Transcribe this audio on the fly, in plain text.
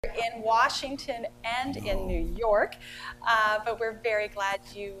in Washington and in New York, but we're very glad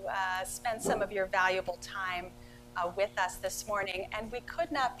you spent some of your valuable time with us this morning, and we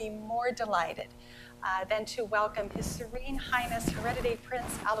could not be more delighted than to welcome His Serene Highness Hereditary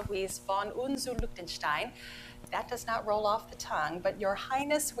Prince Alois von Liechtenstein. That does not roll off the tongue, but Your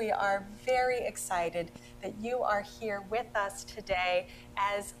Highness, we are very excited that you are here with us today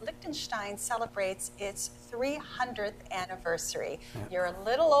as Liechtenstein celebrates its 300th anniversary. Yeah. You're a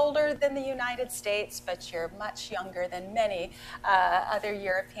little older than the United States, but you're much younger than many other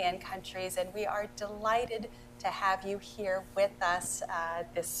European countries, and we are delighted to have you here with us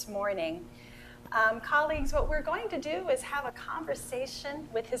this morning. Colleagues, what we're going to do is have a conversation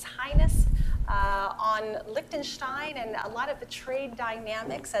with His Highness on Liechtenstein and a lot of the trade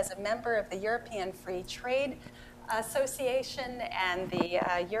dynamics as a member of the European Free Trade Association and the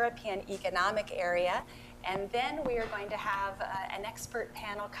European Economic Area. And then we are going to have an expert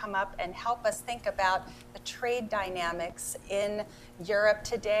panel come up and help us think about the trade dynamics in Europe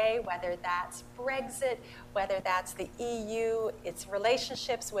today, whether that's Brexit, whether that's the EU, its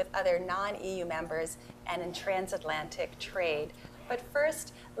relationships with other non-EU members, and in transatlantic trade. But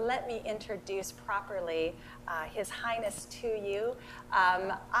first, let me introduce properly His Highness to you.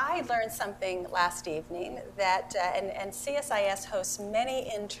 I learned something last evening that, and CSIS hosts many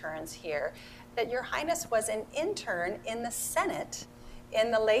interns here, that Your Highness was an intern in the Senate in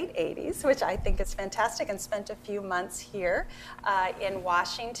the late 80s, which I think is fantastic, and spent a few months here in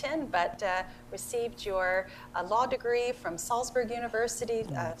Washington, but received your law degree from Salzburg University,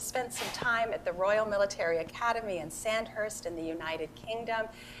 spent some time at the Royal Military Academy in Sandhurst in the United Kingdom,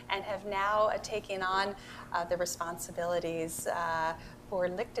 and have now taken on the responsibilities for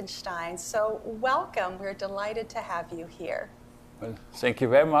Liechtenstein. So welcome, we're delighted to have you here. Well, thank you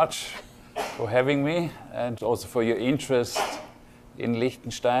very much for having me, and also for your interest in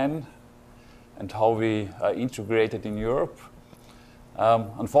Liechtenstein and how we are integrated in Europe.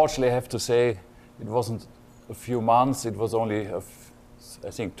 Unfortunately, I have to say, it wasn't a few months, it was only, I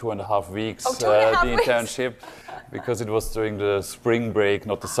think, 2.5 weeks, the internship, because it was during the spring break,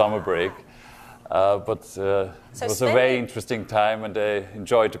 not the summer break. But it was a very interesting time, and I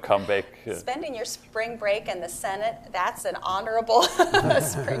enjoyed to come back. Spending your spring break in the Senate, that's an honorable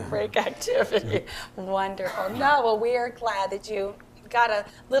spring break activity. Wonderful. No, well, we are glad that you got a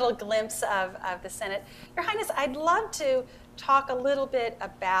little glimpse of the Senate. Your Highness, I'd love to talk a little bit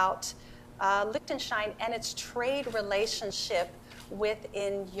about Liechtenstein and its trade relationship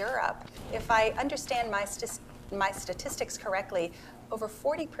within Europe. If I understand my statistics correctly, over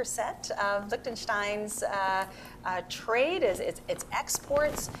 40% of Liechtenstein's trade is its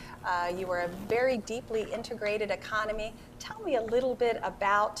exports. You are a very deeply integrated economy. Tell me a little bit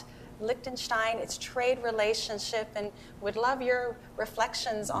about Liechtenstein, its trade relationship, and would love your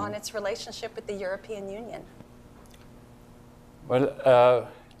reflections on its relationship with the European Union. Well,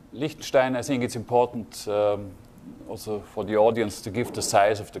 Liechtenstein, I think it's important also for the audience to give the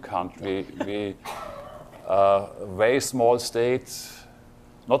size of the country. We are a very small state,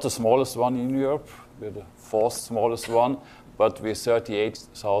 not the smallest one in Europe, we're the fourth smallest one, but we're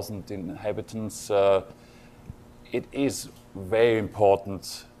 38,000 inhabitants. It is very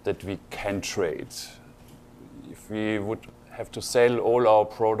important that we can trade. If we would have to sell all our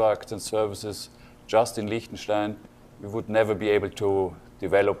products and services just in Liechtenstein, we would never be able to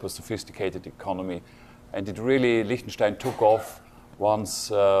develop a sophisticated economy. And it really, Liechtenstein took off once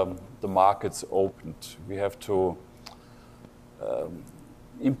the markets opened. We have to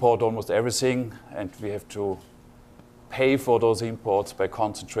import almost everything, and we have to pay for those imports by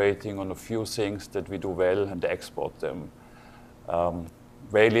concentrating on a few things that we do well and export them.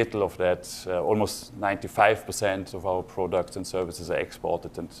 Very little of that, almost 95% of our products and services are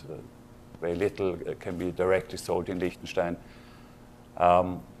exported, and very little can be directly sold in Liechtenstein.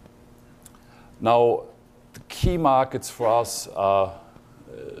 Now, the key markets for us are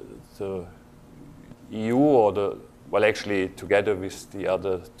the EU, or well, actually, together with the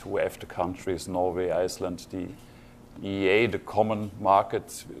other two EFTA countries, Norway, Iceland, the EEA, the common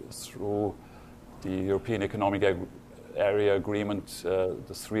market through the European Economic Area Agreement.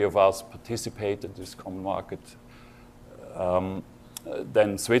 The three of us participate in this common market.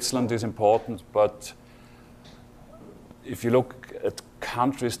 Then Switzerland is important, but if you look at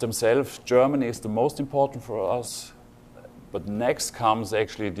countries themselves, Germany is the most important for us, but next comes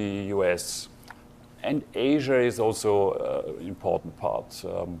actually the US. And Asia is also an important part.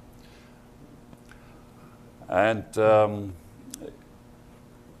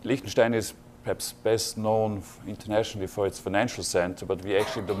 Liechtenstein is perhaps best known internationally for its financial center, but we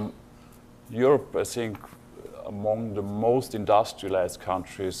actually, Europe, I think, among the most industrialized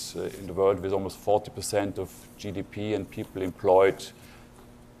countries in the world, with almost 40% of GDP and people employed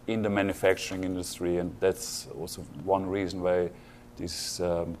in the manufacturing industry. And that's also one reason why this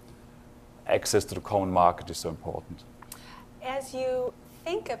access to the common market is so important. As you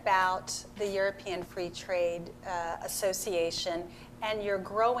think about the European Free Trade Association and your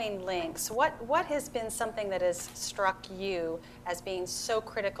growing links, what has been something that has struck you as being so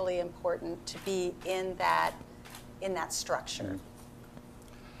critically important to be in that structure?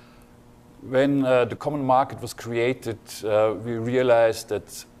 When the common market was created, we realized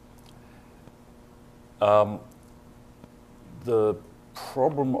that the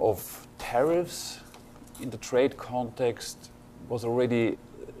problem of tariffs in the trade context was already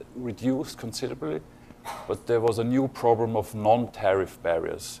reduced considerably, but there was a new problem of non-tariff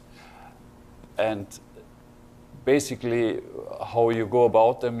barriers. And basically, how you go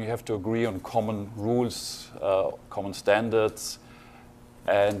about them, you have to agree on common rules, common standards.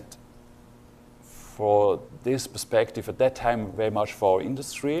 And for this perspective, at that time, very much for our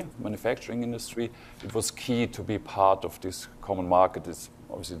industry, manufacturing industry, it was key to be part of this common market. It's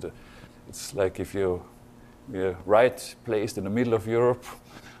obviously it's like if you're right placed in the middle of Europe.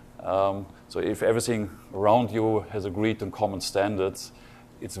 So if everything around you has agreed on common standards,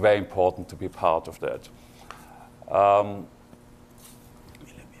 it's very important to be part of that.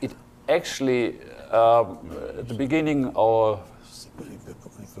 It actually, at the beginning, our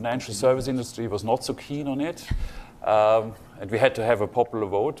financial service industry was not so keen on it. And we had to have a popular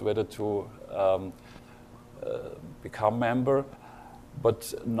vote whether to become member.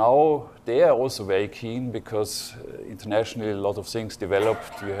 But now they are also very keen because internationally a lot of things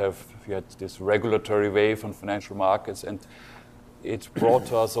developed. You had this regulatory wave on financial markets, and it brought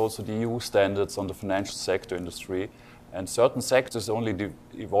to us also the EU standards on the financial sector industry. And certain sectors only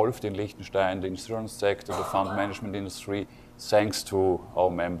evolved in Liechtenstein, the insurance sector, the fund management industry, thanks to our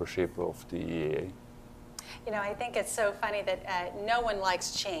membership of the EEA. You know, I think it's so funny that no one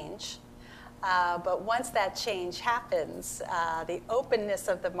likes change. But once that change happens, the openness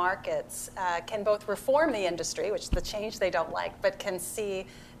of the markets can both reform the industry, which is the change they don't like, but can see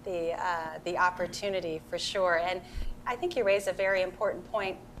the opportunity for sure. And I think you raise a very important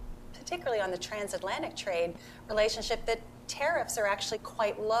point, particularly on the transatlantic trade relationship, that tariffs are actually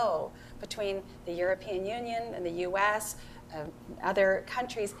quite low between the European Union and the US. Other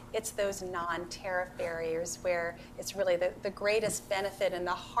countries, it's those non-tariff barriers where it's really the greatest benefit and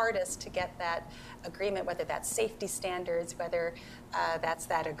the hardest to get that agreement, whether that's safety standards, whether that's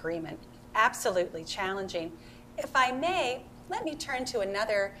that agreement. Absolutely challenging. If I may, let me turn to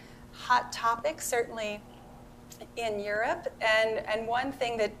another hot topic, certainly in Europe, and one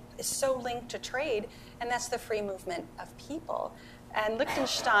thing that is so linked to trade, and that's the free movement of people. And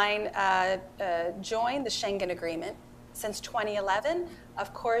Liechtenstein joined the Schengen Agreement since 2011.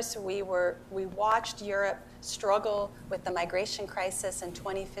 Of course, we watched Europe struggle with the migration crisis in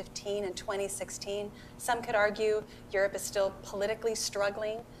 2015 and 2016. Some could argue Europe is still politically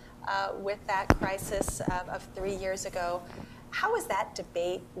struggling with that crisis of 3 years ago. How has that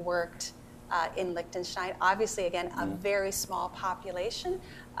debate worked in Liechtenstein? Obviously, again, a very small population,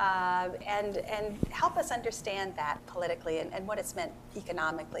 and help us understand that politically and what it's meant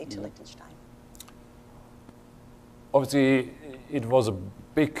economically to Liechtenstein. Obviously, it was a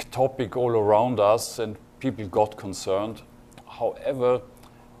big topic all around us, and people got concerned. However,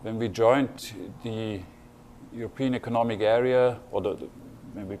 when we joined the European Economic Area, or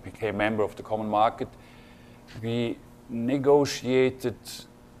when we became member of the Common Market, we negotiated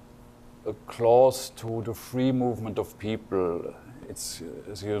a clause to the free movement of people. It's,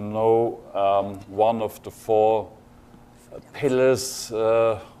 as you know, one of the 4 pillars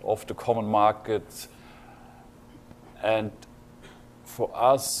of the Common Market. And for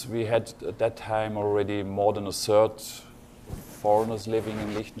us, we had at that time already more than a third foreigners living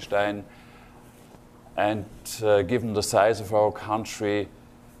in Liechtenstein. And given the size of our country,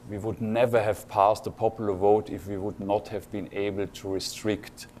 we would never have passed a popular vote if we would not have been able to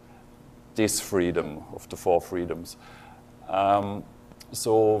restrict this freedom of the 4 freedoms.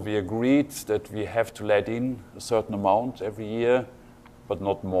 So we agreed that we have to let in a certain amount every year, but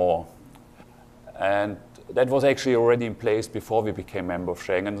not more. And that was actually already in place before we became member of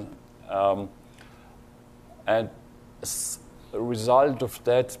Schengen. And as a result of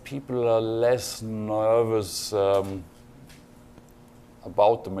that, people are less nervous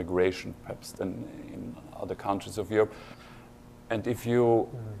about the migration, perhaps, than in other countries of Europe. And if you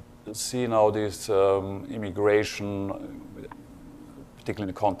see now this immigration, particularly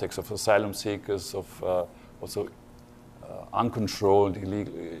in the context of asylum seekers, of also uncontrolled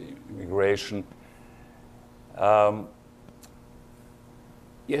illegal immigration,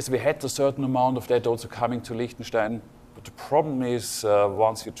 Yes, we had a certain amount of that also coming to Liechtenstein, but the problem is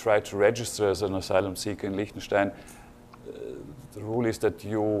once you try to register as an asylum seeker in Liechtenstein, the rule is that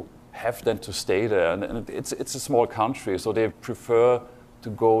you have then to stay there, and it's a small country, so they prefer to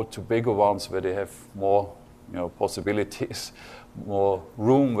go to bigger ones where they have more, possibilities, more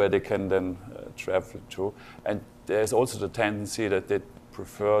room where they can then travel to. And there's also the tendency that they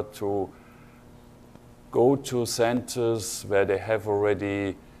prefer to go to centers where they have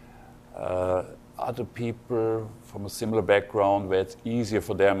already other people from a similar background, where it's easier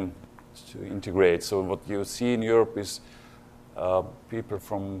for them to integrate. So what you see in Europe is people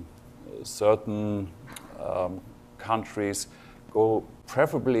from certain countries go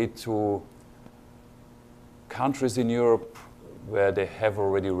preferably to countries in Europe where they have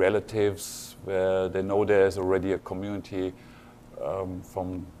already relatives, where they know there's already a community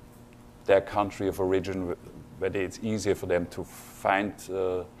from their country of origin, where it's easier for them to find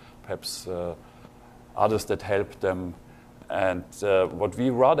perhaps others that help them. And what we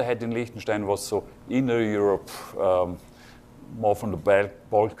rather had in Liechtenstein was so inner Europe, more from the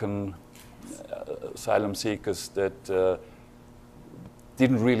Balkan asylum seekers that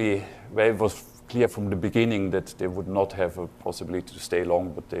didn't really, well, it was clear from the beginning that they would not have a possibility to stay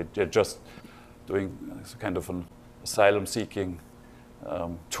long, but they're just doing kind of an asylum seeking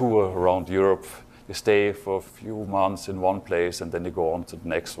tour around Europe. They stay for a few months in one place and then they go on to the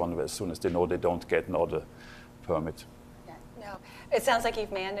next one as soon as they know they don't get another permit. Yeah, no, it sounds like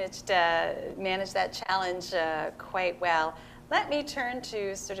you've managed that challenge quite well. Let me turn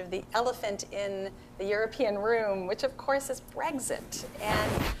to sort of the elephant in the European room, which of course is Brexit,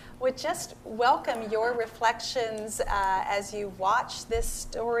 and would just welcome your reflections as you watch this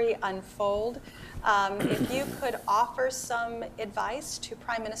story unfold. If you could offer some advice to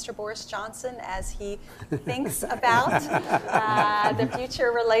Prime Minister Boris Johnson as he thinks about the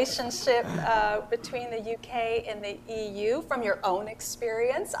future relationship between the UK and the EU from your own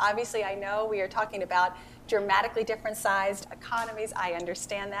experience. Obviously, I know we are talking about dramatically different sized economies. I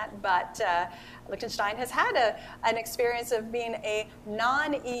understand that, but Liechtenstein has had an experience of being a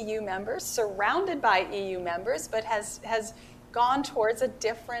non-EU member, surrounded by EU members, but has gone towards a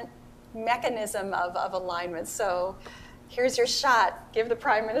different mechanism of alignment. So here's your shot. Give the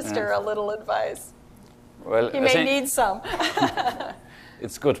Prime Minister a little advice. Well, he may need some.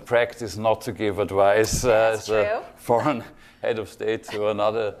 It's good practice not to give advice as a foreign head of state to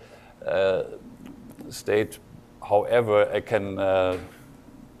another state. However, I can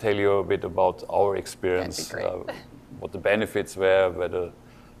tell you a bit about our experience, what the benefits were, where the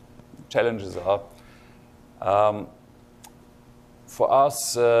challenges are. For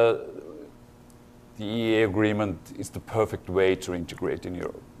us, the EEA agreement is the perfect way to integrate in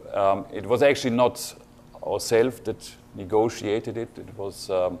Europe. It was actually not ourselves that negotiated it. It was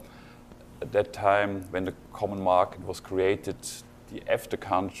at that time when the common market was created, the EFTA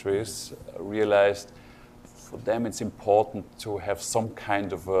countries realized for them it's important to have some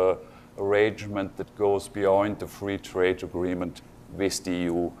kind of a arrangement that goes beyond the free trade agreement with the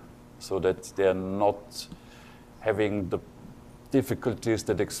EU, so that they're not having the difficulties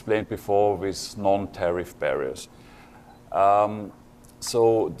that explained before with non-tariff barriers.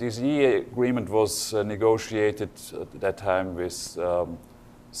 So this EEA agreement was negotiated at that time with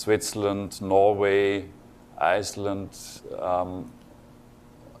Switzerland, Norway, Iceland,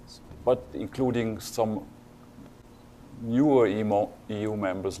 but including some newer EU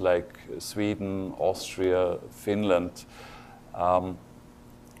members like Sweden, Austria, Finland.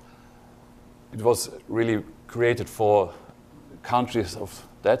 It was really created for countries of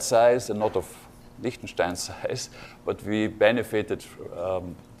that size and not of Liechtenstein's size, but we benefited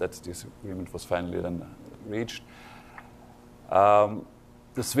that this agreement was finally then reached.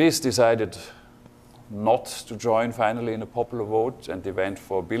 The Swiss decided not to join finally in a popular vote, and they went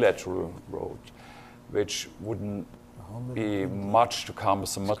for a bilateral route, which wouldn't be much to come,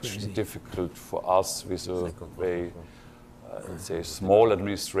 so much difficult for us with a very, let's say, small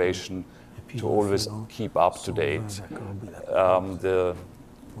administration to always keep up to date. The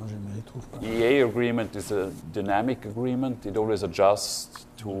EEA agreement is a dynamic agreement. It always adjusts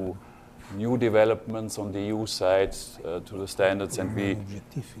to new developments on the EU side, to the standards, and we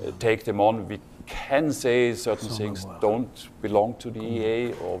take them on. We can say certain things don't belong to the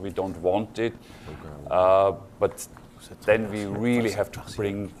EEA or we don't want it, but then we really have to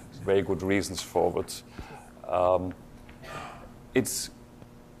bring very good reasons forward. It's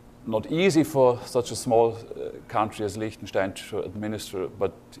not easy for such a small country as Liechtenstein to administer,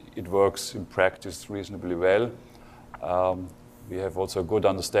 but it works in practice reasonably well. We have also a good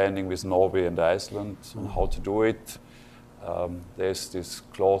understanding with Norway and Iceland on how to do it. There's this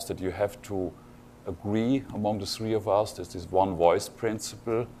clause that you have to agree among the three of us. There's this one voice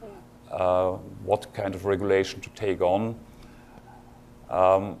principle, what kind of regulation to take on.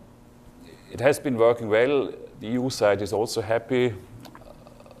 It has been working well. The EU side is also happy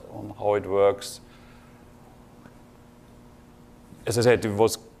on how it works. As I said, it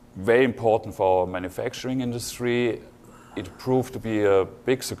was very important for our manufacturing industry. It proved to be a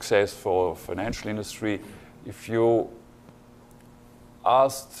big success for financial industry. If you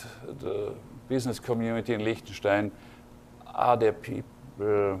asked the business community in Liechtenstein, are there people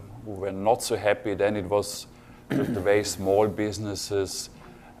who were not so happy, then it was the very small businesses,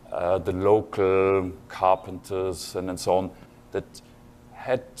 the local carpenters and so on, that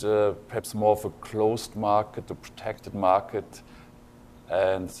had perhaps more of a closed market, a protected market,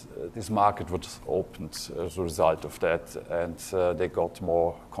 and this market was opened as a result of that, and they got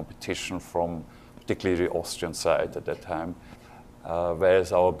more competition from particularly the Austrian side at that time.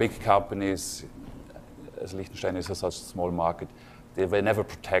 Whereas our big companies, as Liechtenstein is such a small market, they were never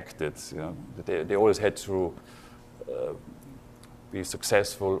protected. You know? They always had to be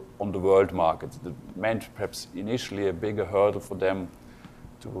successful on the world market. That meant perhaps initially a bigger hurdle for them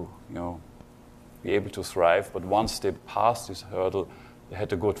to be able to thrive, but once they passed this hurdle, they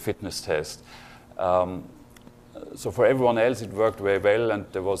had a good fitness test. So for everyone else, it worked very well, and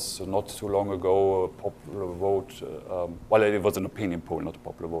there was not too long ago a popular vote. Well, it was an opinion poll, not a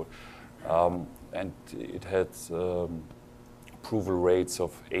popular vote, and it had approval rates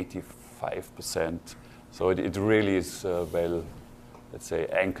of 85%. So it really is well, let's say,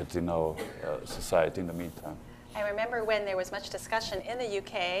 anchored in our society in the meantime. I remember when there was much discussion in the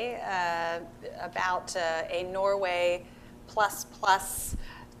UK about a Norway Plus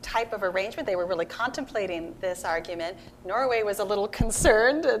type of arrangement. They were really contemplating this argument. Norway was a little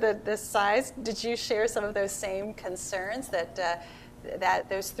concerned that this size. Did you share some of those same concerns that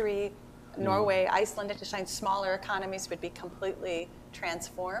those three, Norway, Iceland, Liechtenstein, smaller economies would be completely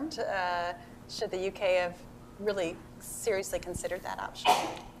transformed? Should the UK have really seriously considered that option?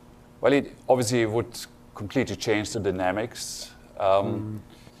 Well, it obviously would completely change the dynamics. I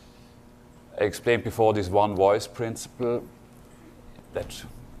explained before this one voice principle that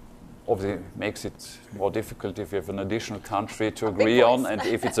obviously makes it more difficult if you have an additional country to agree on, and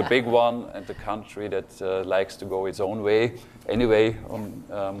if it's a big one and the country that likes to go its own way anyway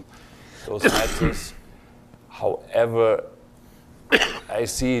on those matters. However, I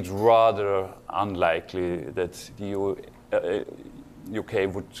see it rather unlikely that the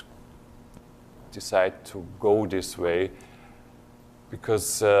UK would decide to go this way,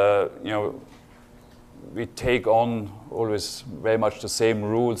 because we take on always very much the same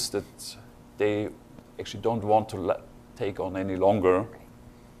rules that they actually don't want to take on any longer,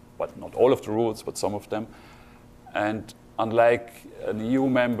 but not all of the rules, but some of them. And unlike an EU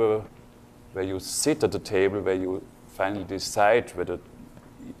member where you sit at the table, where you finally decide whether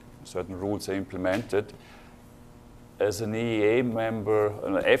certain rules are implemented, as an EEA member,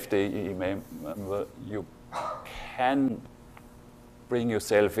 an EFTA member, you can bring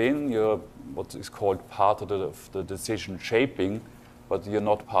yourself in. You're what is called part of the decision shaping, but you're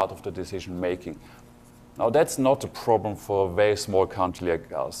not part of the decision making. Now, that's not a problem for a very small country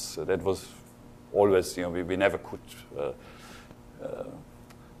like us. That was always, we never could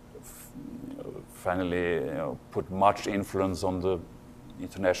finally put much influence on the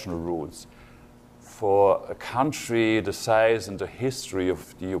international rules. For a country the size and the history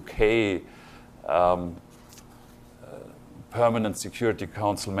of the UK, permanent Security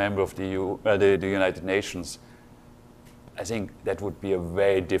Council member of the United Nations, I think that would be a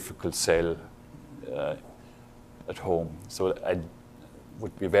very difficult sell at home. So I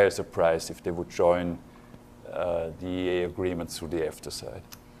would be very surprised if they would join the EEA agreement through the EFTA side.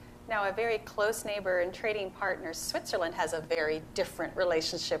 Now, a very close neighbor and trading partner, Switzerland, has a very different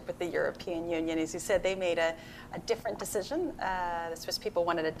relationship with the European Union. As you said, they made a different decision. The Swiss people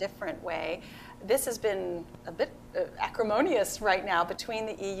wanted a different way. This has been a bit acrimonious right now between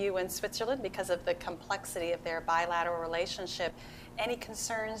the EU and Switzerland because of the complexity of their bilateral relationship. Any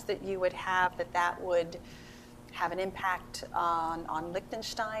concerns that you would have that would have an impact on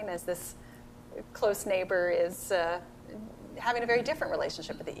Liechtenstein, as this close neighbor is having a very different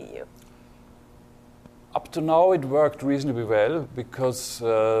relationship with the EU? Up to now, it worked reasonably well because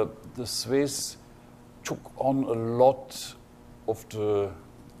the Swiss took on a lot of the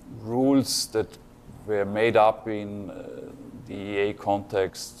rules that were made up in the EEA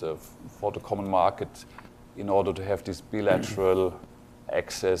context for the common market in order to have this bilateral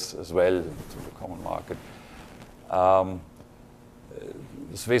access as well to the common market.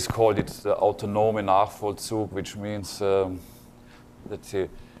 the Swiss called it the autonome Nachvollzug, which means that they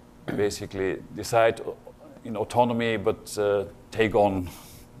basically decide in autonomy, but take on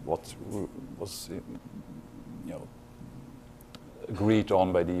what was agreed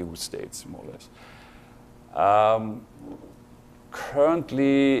on by the EU states, more or less.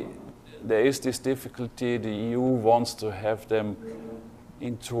 Currently, there is this difficulty. The EU wants to have them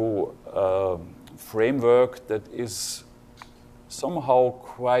into a framework that is somehow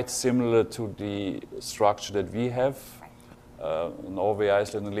quite similar to the structure that we have, Norway,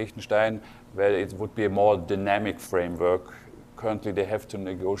 Iceland, and Liechtenstein, where it would be a more dynamic framework. Currently, they have to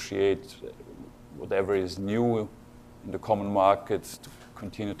negotiate whatever is new in the common market to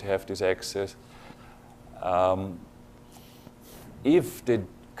continue to have this access. If they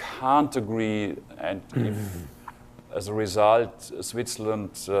can't agree, and if, as a result,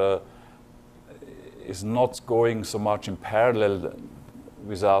 Switzerland is not going so much in parallel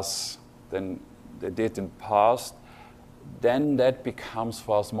with us than they did in the past, then that becomes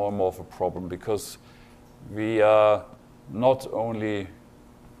for us more and more of a problem, because we are not only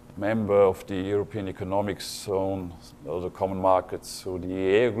member of the European Economic Zone or the common market through the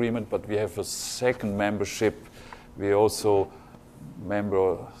EEA agreement, but we have a second membership. We are also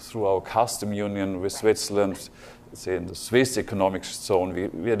member through our custom union with Switzerland, say in the Swiss Economic Zone.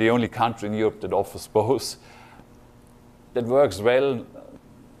 We are the only country in Europe that offers both. That works well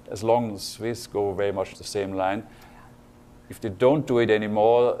as long as Swiss go very much the same line. If they don't do it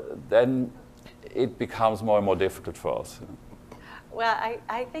anymore, then it becomes more and more difficult for us. Well,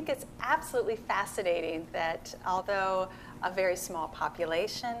 I think it's absolutely fascinating that although a very small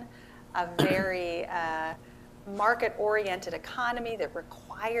population, a very market-oriented economy that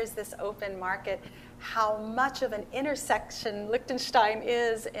requires this open market, how much of an intersection Liechtenstein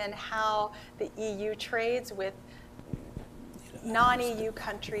is in how the EU trades with non-EU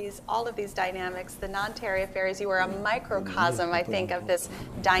countries, all of these dynamics, the non-tariff areas. You are a microcosm, I think, of this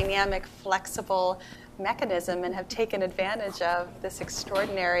dynamic, flexible mechanism, and have taken advantage of this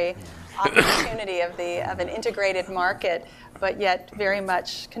extraordinary opportunity of an integrated market, but yet very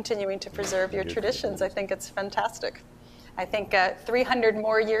much continuing to preserve your traditions. I think it's fantastic. I think 300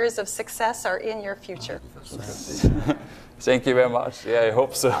 more years of success are in your future. Thank you very much. Yeah, I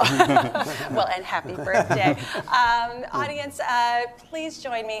hope so. Well, and happy birthday. Audience, please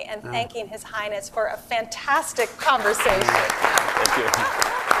join me in thanking His Highness for a fantastic conversation. Thank you.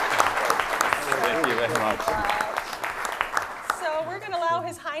 Thank you very much. So we're going to allow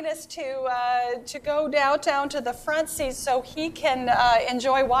His Highness to go down to the front seat so he can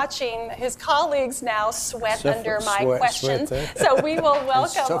enjoy watching his colleagues now sweat under my questions. So we will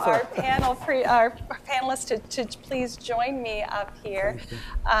welcome our panelists to please join me up here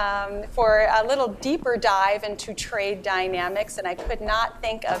for a little deeper dive into trade dynamics. And I could not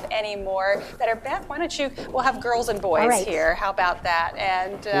think of any more better. Beth, why don't you? We'll have girls and boys here. How about that?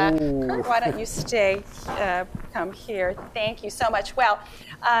 And Kurt, why don't you stay? Come here. Thank you so much. Well,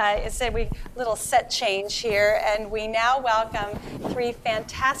 it's a little set change here, and we now welcome three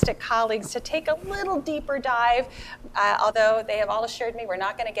fantastic colleagues to take a little deeper dive, although they have all assured me we're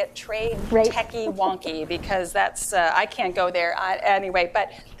not going to get trade techie wonky, because that's I can't go there anyway,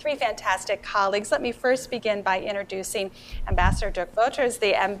 but three fantastic colleagues. Let me first begin by introducing Ambassador Dirk Wouters,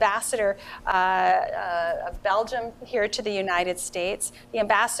 the ambassador of Belgium here to the United States. The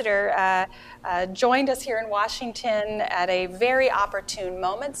ambassador joined us here in Washington at a very opportune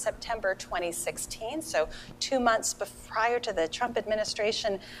moment, September 2016, so 2 months prior to the Trump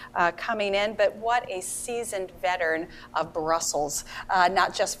administration coming in. But what a seasoned veteran of Brussels,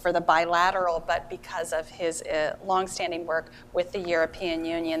 not just for the bilateral, but because of his longstanding work with the European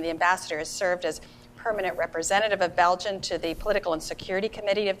Union. The ambassador has served as permanent representative of Belgium to the Political and Security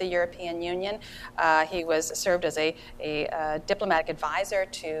Committee of the European Union. He served as a diplomatic advisor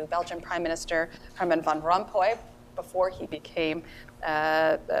to Belgian Prime Minister Herman van Rompuy before he became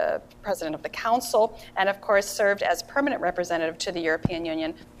President of the Council, and of course served as permanent representative to the European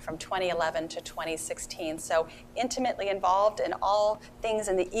Union from 2011 to 2016. So intimately involved in all things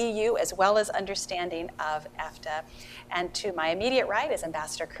in the EU, as well as understanding of EFTA. And to my immediate right is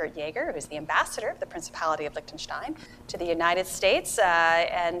Ambassador Kurt Jaeger, who's the ambassador of the Principality of Liechtenstein to the United States,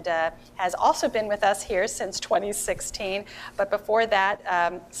 and has also been with us here since 2016. But before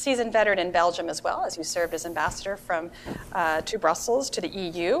that, seasoned veteran in Belgium as well, as you served as ambassador to Brussels to the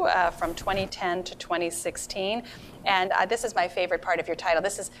EU from 2010 to 2016. And this is my favorite part of your title.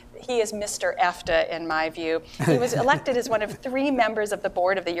 He is Mr. EFTA in my view. He was elected as one of 3 members of the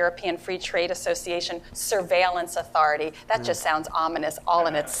board of the European Free Trade Association Surveillance Authority. That just sounds ominous all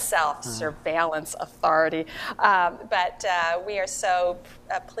in itself, Surveillance Authority. But we are so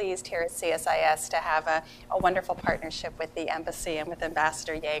pleased here at CSIS to have a wonderful partnership with the embassy and with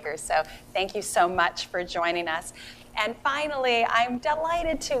Ambassador Yeager. So thank you so much for joining us. And finally, I'm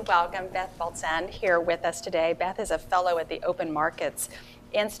delighted to welcome Beth Baltzan here with us today. Beth is a fellow at the Open Markets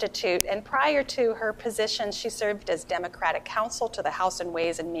Institute, and prior to her position, she served as Democratic Counsel to the House and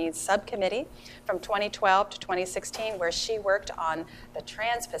Ways and Means Subcommittee from 2012 to 2016, where she worked on the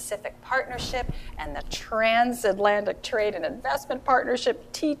Trans-Pacific Partnership and the Transatlantic Trade and Investment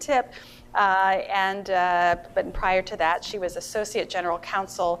Partnership, TTIP. But prior to that, she was Associate General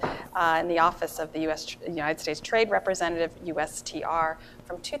Counsel in the Office of the United States Trade Representative, USTR,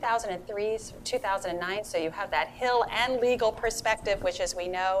 from 2003 to 2009. So you have that Hill and legal perspective, which, as we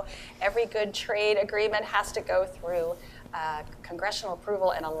know, every good trade agreement has to go through congressional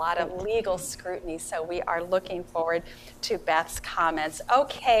approval and a lot of legal scrutiny. So we are looking forward to Beth's comments.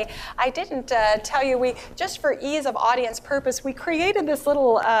 Okay, I didn't tell you, just for ease of audience purpose, we created this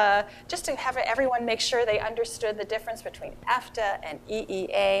little, just to have everyone make sure they understood the difference between EFTA and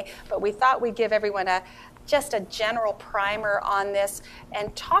EEA, but we thought we'd give everyone just a general primer on this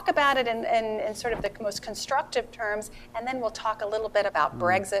and talk about it in sort of the most constructive terms, and then we'll talk a little bit about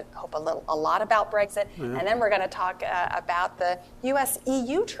Brexit, hope a lot about Brexit, and then we're going to talk about the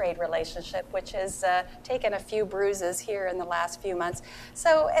U.S.-EU trade relationship, which has taken a few bruises here in the last few months.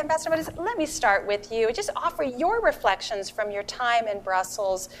 So, Ambassador, let me start with you. Just offer your reflections from your time in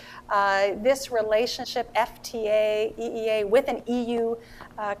Brussels, this relationship, FTA, EEA, with an EU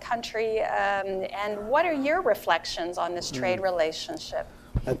country, and what are your reflections on this trade relationship?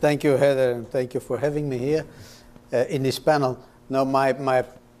 Thank you, Heather, and thank you for having me here in this panel. Now, my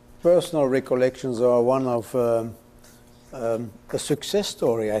personal recollections are one of a success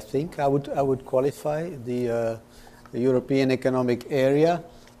story, I think. I would qualify the European Economic Area,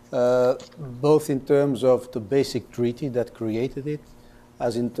 both in terms of the basic treaty that created it,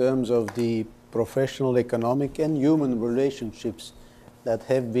 as in terms of the professional, economic, and human relationships that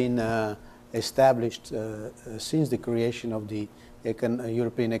have been established since the creation of the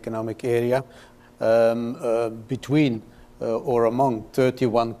European Economic Area between or among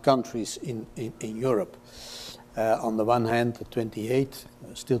 31 countries in Europe. On the one hand, 28,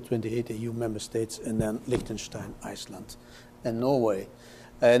 still 28 EU member states, and then Liechtenstein, Iceland, and Norway.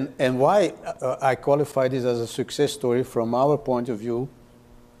 And why I qualify this as a success story from our point of view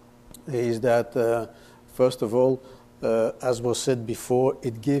is that, first of all, as was said before,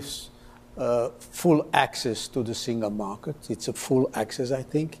 it gives full access to the single market. It's a full access, I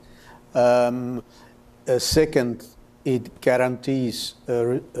think. Second, it guarantees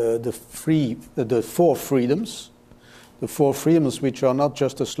the 4 freedoms. The 4 freedoms, which are not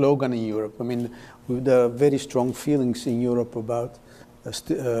just a slogan in Europe. I mean, there are very strong feelings in Europe about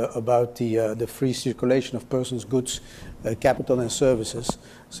the free circulation of persons, goods, capital, and services.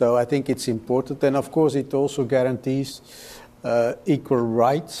 So I think it's important. And of course, it also guarantees equal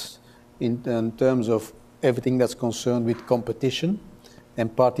rights in terms of everything that's concerned with competition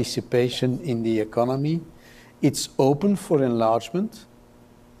and participation in the economy. It's open for enlargement.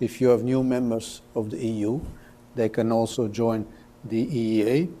 If you have new members of the EU, they can also join the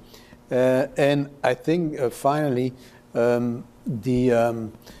EEA. And I think finally,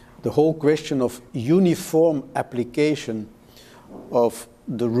 the whole question of uniform application of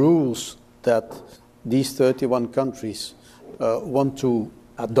the rules that these 31 countries want to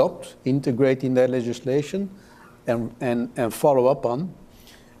adopt, integrate in their legislation, and follow up on.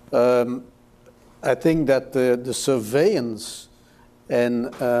 I think that the surveillance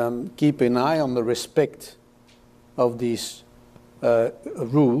and keep an eye on the respect of these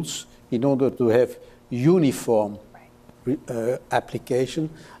rules in order to have uniform application.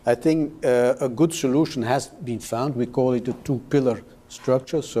 I think a good solution has been found. We call it a 2-pillar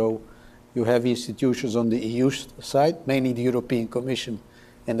structure. So you have institutions on the EU side, mainly the European Commission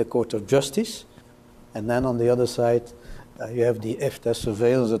and the Court of Justice. And then on the other side, you have the EFTA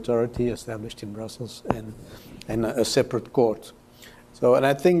Surveillance Authority established in Brussels and a separate court. So, and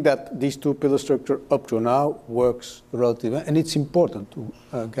I think that this 2-pillar structure up to now works relatively well, and it's important to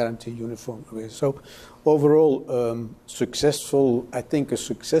guarantee uniform way. So overall, successful, I think a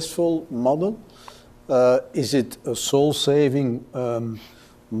successful model. Is it a soul-saving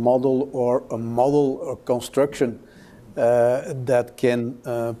model or a model or construction that can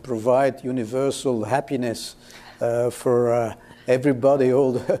provide universal happiness for everybody,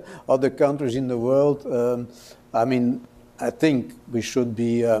 all the other countries in the world? I mean, I think we should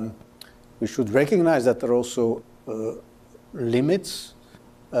recognize that there are also limits,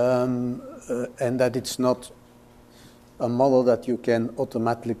 and that it's not a model that you can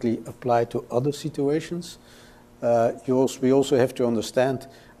automatically apply to other situations. We also have to understand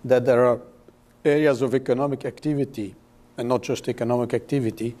that there are areas of economic activity, and not just economic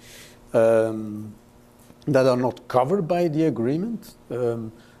activity, that are not covered by the agreement.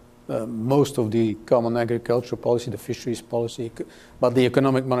 Most of the common agricultural policy, the fisheries policy, but the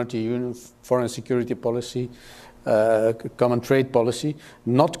economic monetary union, foreign security policy, common trade policy,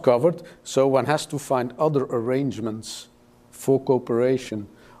 not covered. So one has to find other arrangements for cooperation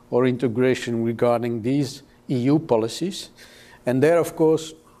or integration regarding these EU policies. And there, of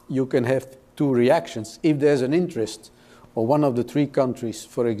course, you can have two reactions. If there's an interest of one of the three countries,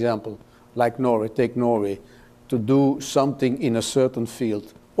 for example, like Norway, take Norway, to do something in a certain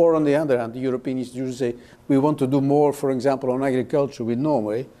field, or on the other hand, the European institutions say, we want to do more, for example, on agriculture with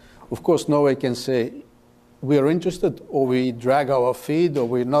Norway. Of course, Norway can say, we are interested, or we drag our feet, or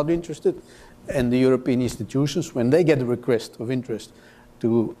we're not interested. And the European institutions, when they get a request of interest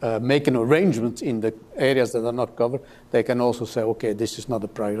to make an arrangement in the areas that are not covered, they can also say, okay, this is not a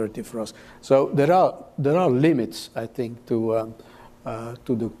priority for us. So there are limits, I think, to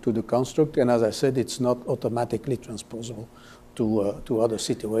the construct. And as I said, it's not automatically transposable to other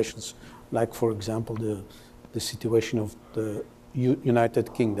situations, like, for example, the situation of the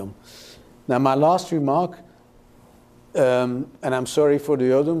United Kingdom. Now, my last remark, and I'm sorry for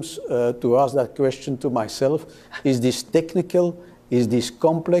the audience to ask that question to myself, is this technical, is this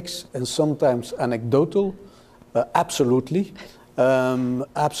complex, and sometimes anecdotal? Absolutely.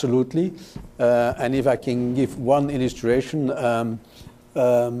 Absolutely. And if I can give one illustration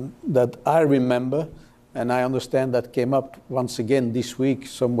that I remember, and I understand that came up once again this week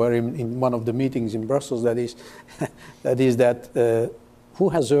somewhere in one of the meetings in Brussels, that who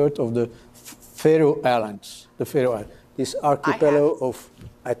has heard of the Faroe Islands? The Faroe Islands, this archipelago of,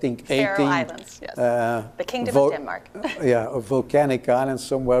 I think, 18 Faroe Islands, yes. The Kingdom of Denmark. Yeah, of volcanic islands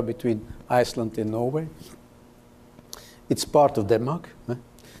somewhere between Iceland and Norway. It's part of Denmark.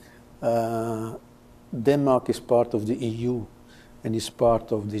 Denmark is part of the EU and is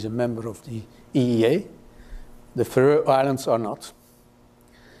a member of the EEA. The Faroe Islands are not,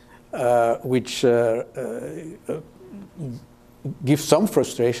 which gives some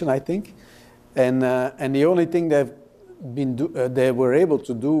frustration, I think. And the only thing they were able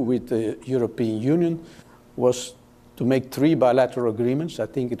to do with the European Union was to make 3 bilateral agreements. I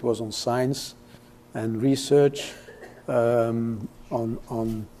think it was on science and research,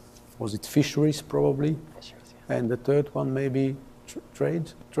 on was it fisheries probably, fisheries, yeah. And the third one maybe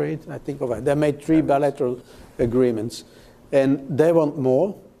trade. I think of it. They made 3 bilateral agreements, and they want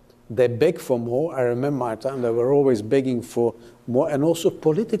more. They beg for more. I remember my time; they were always begging for more, and also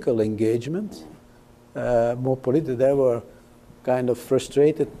political engagement. More political. They were kind of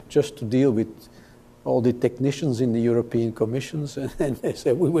frustrated just to deal with all the technicians in the European Commissions, and they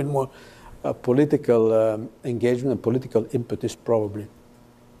said we want more political engagement and political impetus, probably.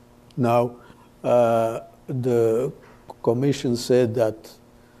 Now, the Commission said that,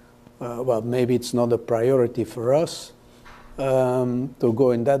 well, maybe it's not a priority for us to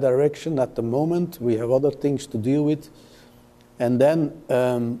go in that direction at the moment. We have other things to deal with. And then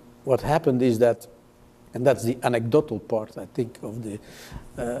what happened is that, and that's the anecdotal part, I think, of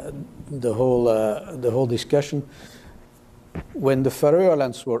the whole discussion. When the Faroe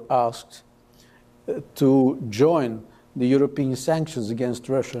Islands were asked to join the European sanctions against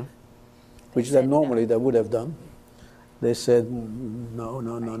Russia, which they normally they would have done, they said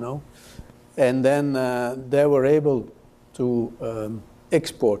no. And then they were able to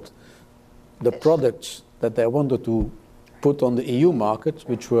export the products that they wanted to put on the EU market,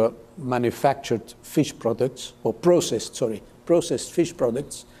 which were manufactured fish products, or processed fish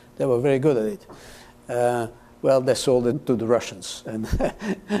products. They were very good at it. Well, they sold it to the Russians, and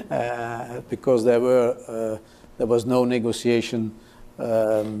because there was no negotiation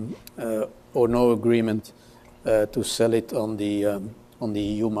or no agreement to sell it on the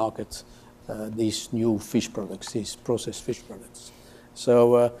EU market. These new fish products, these processed fish products.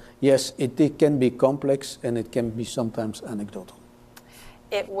 So yes, it can be complex, and it can be sometimes anecdotal.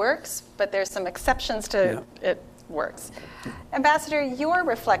 It works, but there's some exceptions to it works. Ambassador, your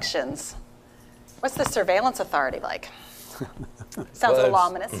reflections. What's the surveillance authority like? Sounds a little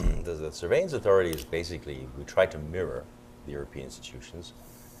ominous. The surveillance authority is basically, we try to mirror the European institutions.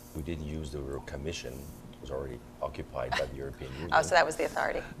 We didn't use the word commission. was already occupied by the European Union. Oh, so that was the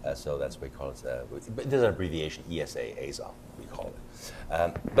authority. So that's what we call it. But there's an abbreviation, ESA, we call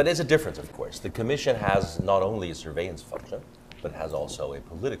it. But there's a difference, of course. The Commission has not only a surveillance function, but has also a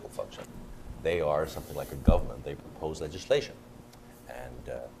political function. They are something like a government. They propose legislation.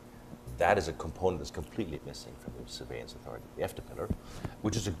 And that is a component that's completely missing from the surveillance authority, the EFTA pillar,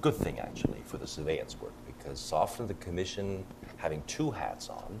 which is a good thing, actually, for the surveillance work, because often the Commission, having two hats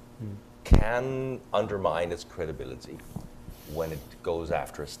on, can undermine its credibility when it goes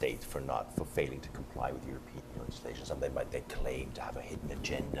after a state for failing to comply with European legislation. Something like they claim to have a hidden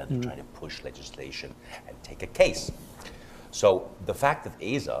agenda, they're trying to push legislation and take a case. So the fact that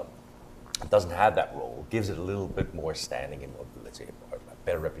ESA doesn't have that role gives it a little bit more standing and, let's say, a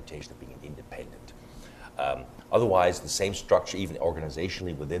better reputation of being independent. Otherwise, the same structure, even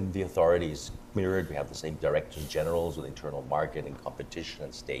organizationally within the authority, is mirrored. We have the same directors generals with internal market and competition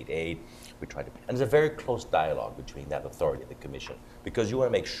and state aid. And there's a very close dialogue between that authority and the Commission, because you want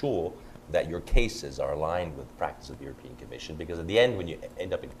to make sure that your cases are aligned with the practice of the European Commission, because at the end, when you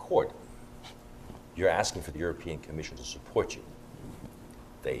end up in court, you're asking for the European Commission to support you.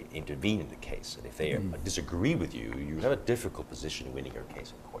 They intervene in the case, and if they disagree with you, you have a difficult position in winning your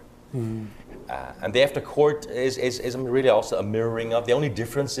case in court. And the EFTA court is really also a mirroring of. The only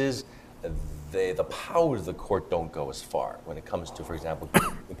difference is the powers of the court don't go as far when it comes to, for example,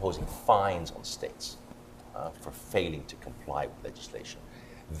 imposing fines on states for failing to comply with legislation.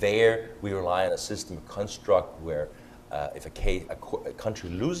 There, we rely on a system, a construct where if a country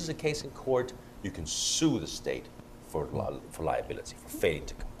loses a case in court, you can sue the state for liability, for failing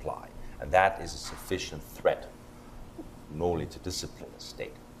to comply. And that is a sufficient threat, normally, to discipline a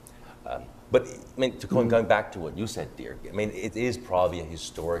state. But I mean, going back to what you said, Dirk, I mean, it is probably a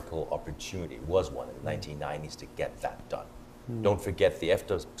historical opportunity. It was one in the 1990s to get that done. Don't forget, the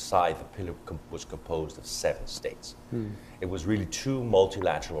EFTA side, the pillar was composed of 7 states. It was really 2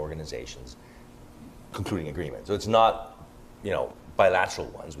 multilateral organizations concluding agreements. So it's not, bilateral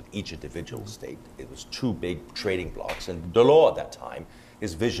ones with each individual state. It was 2 big trading blocs. And Delors at that time,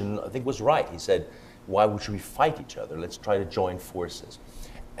 his vision, I think, was right. He said, why should we fight each other? Let's try to join forces.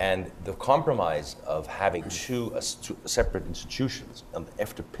 And the compromise of having 2 separate institutions on the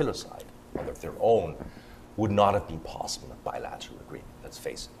EFTA pillar side, of their own, would not have been possible in a bilateral agreement. Let's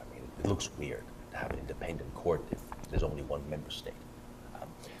face it. I mean, it looks weird to have an independent court if there's only one member state.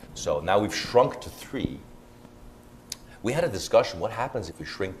 So now we've shrunk to 3. We had a discussion, what happens if we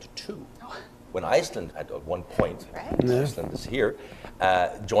shrink to 2? When Iceland, at one point, Iceland is here,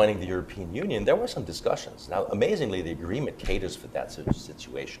 joining the European Union, there were some discussions. Now, amazingly, the agreement caters for that sort of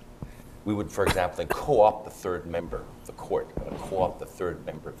situation. We would, for example, then co-opt the 3rd member of the court, and co-opt the 3rd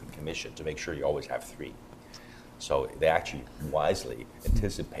member of the commission to make sure you always have 3. So they actually wisely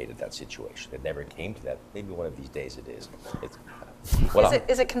anticipated that situation. It never came to that. Maybe one of these days it is.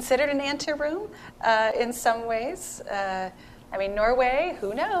 Is it considered an anteroom in some ways? I mean, Norway,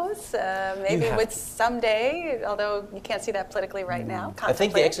 who knows? Maybe it would someday, although you can't see that politically right now. I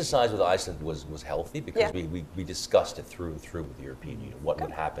think the exercise with Iceland was healthy, because we discussed it through with the European Union, what would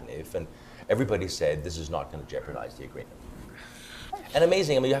happen if, and everybody said this is not going to jeopardize the agreement. And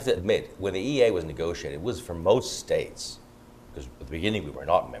amazing, I mean, you have to admit, when the EEA was negotiated, it was for most states, because at the beginning we were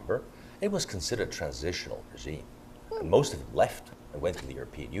not a member, it was considered a transitional regime. And most of them left and went to the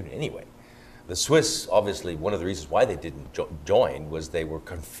European Union anyway. The Swiss, obviously, one of the reasons why they didn't join was they were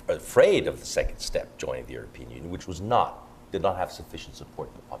afraid of the second step, joining the European Union, which did not have sufficient support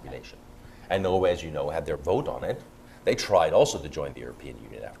in the population. And Norway, as you know, had their vote on it. They tried also to join the European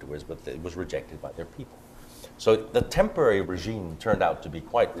Union afterwards, but it was rejected by their people. So the temporary regime turned out to be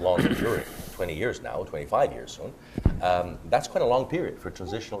quite long enduring, 20 years now, 25 years soon. That's quite a long period for a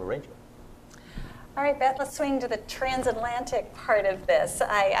transitional arrangement. All right, Beth, let's swing to the transatlantic part of this.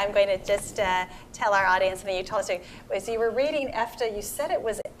 I'm going to just tell our audience, and then you told us, as you were reading EFTA, you said it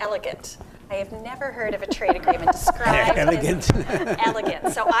was elegant. I have never heard of a trade agreement described as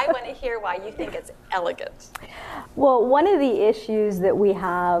elegant. So I want to hear why you think it's elegant. Well, one of the issues that we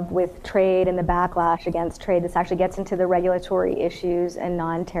have with trade and the backlash against trade, this actually gets into the regulatory issues and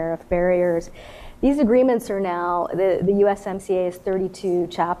non-tariff barriers. These agreements are now, the USMCA is 32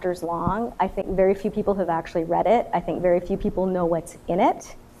 chapters long. I think very few people have actually read it. I think very few people know what's in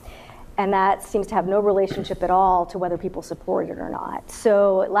it. And that seems to have no relationship at all to whether people support it or not.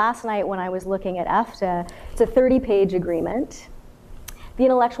 So last night when I was looking at EFTA, it's a 30-page agreement. The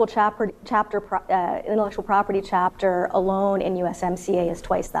intellectual property chapter alone in USMCA is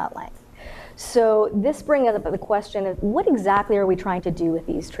twice that length. So this brings up the question of what exactly are we trying to do with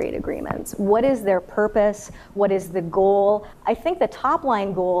these trade agreements? What is their purpose? What is the goal? I think the top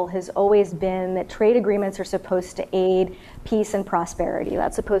line goal has always been that trade agreements are supposed to aid peace and prosperity.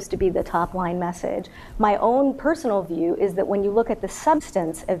 That's supposed to be the top line message. My own personal view is that when you look at the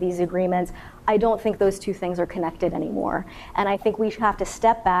substance of these agreements, I don't think those two things are connected anymore. And I think we have to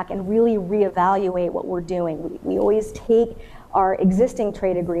step back and really reevaluate what we're doing. We always take our existing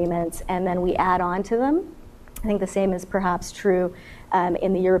trade agreements and then we add on to them. I think the same is perhaps true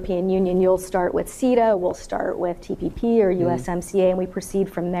in the European Union. You'll start with CETA, we'll start with TPP or USMCA, and we proceed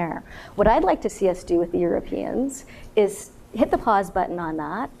from there. What I'd like to see us do with the Europeans is hit the pause button on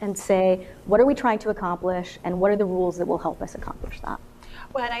that and say, what are we trying to accomplish and what are the rules that will help us accomplish that?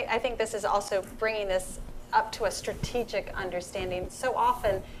 Well, and I think this is also bringing this up to a strategic understanding. So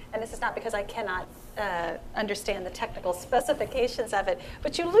often, and this is not because I cannot understand the technical specifications of it,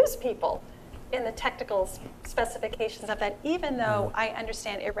 but you lose people in the technical specifications of that, even though I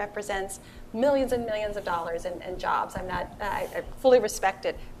understand it represents millions and millions of dollars in jobs. I fully respect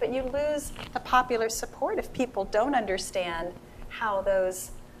it, but you lose the popular support if people don't understand how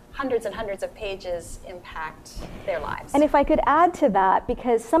those hundreds and hundreds of pages impact their lives. And if I could add to that,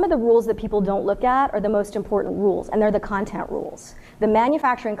 because some of the rules that people don't look at are the most important rules, and they're the content rules. The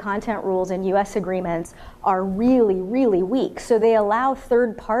manufacturing content rules in US agreements are really, really weak. So they allow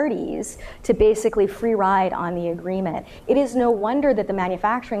third parties to basically free ride on the agreement. It is no wonder that the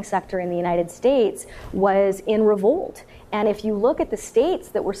manufacturing sector in the United States was in revolt. And if you look at the states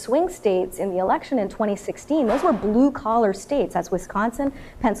that were swing states in the election in 2016, those were blue-collar states. That's Wisconsin,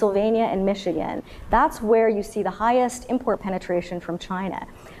 Pennsylvania, and Michigan. That's where you see the highest import penetration from China.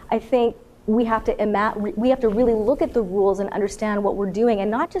 I think we have to really look at the rules and understand what we're doing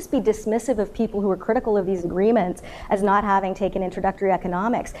and not just be dismissive of people who are critical of these agreements as not having taken introductory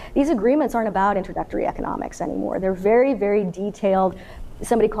economics. These agreements aren't about introductory economics anymore. They're very, very detailed.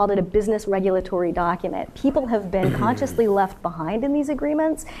 Somebody called it a business regulatory document. People have been consciously left behind in these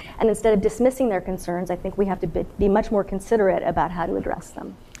agreements, and instead of dismissing their concerns, I think we have to be much more considerate about how to address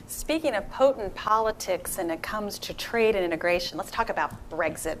them. Speaking of potent politics and it comes to trade and integration, let's talk about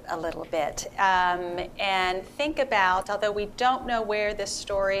Brexit a little bit. And think about, although we don't know where this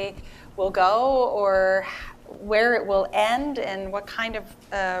story will go or where it will end and what kind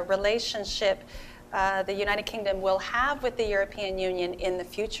of relationship the United Kingdom will have with the European Union in the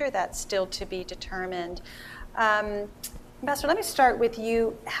future, that's still to be determined. Ambassador, let me start with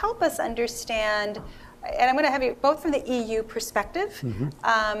you. Help us understand, and I'm going to have you both from the EU perspective,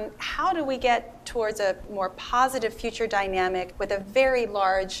 how do we get towards a more positive future dynamic with a very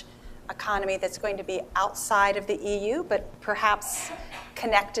large economy that's going to be outside of the EU, but perhaps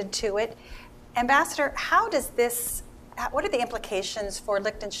connected to it? Ambassador, what are the implications for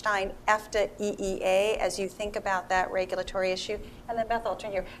Liechtenstein, EFTA, EEA, as you think about that regulatory issue? And then Beth, I'll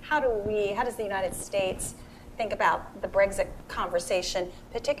turn to you. How does the United States think about the Brexit conversation,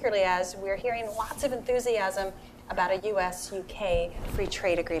 particularly as we're hearing lots of enthusiasm about a US-UK free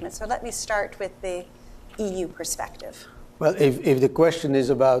trade agreement? So let me start with the EU perspective. Well, if the question is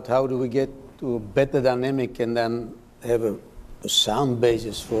about how do we get to a better dynamic and then have a sound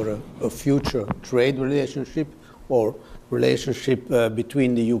basis for a future trade relationship or relationship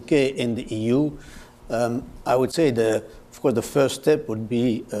between the UK and the EU, I would say of course the first step would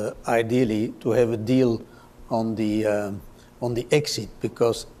be ideally to have a deal on the exit,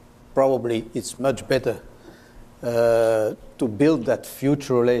 because probably it's much better to build that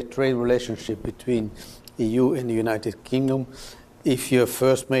future trade relationship between EU and the United Kingdom if you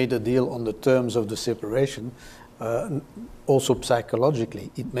first made a deal on the terms of the separation. Also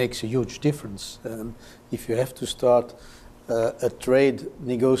psychologically, it makes a huge difference. If you have to start a trade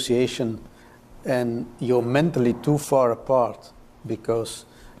negotiation and you're mentally too far apart because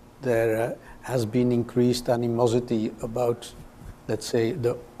there has been increased animosity about, let's say,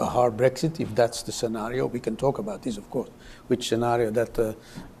 a hard Brexit, if that's the scenario. We can talk about this, of course, which scenario that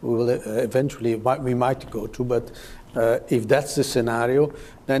we will eventually we might go to. But if that's the scenario,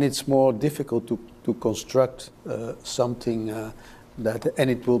 then it's more difficult to construct something and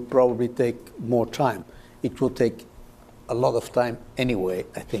it will probably take more time. It will take a lot of time anyway,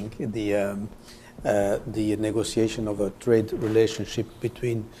 I think, the negotiation of a trade relationship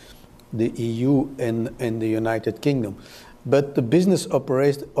between the EU and the United Kingdom. But the business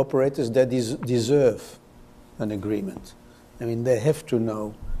operators that deserve an agreement. I mean, they have to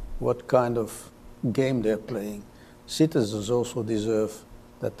know what kind of game they're playing. Citizens also deserve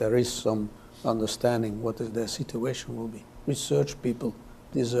that there is some understanding what their situation will be. Research people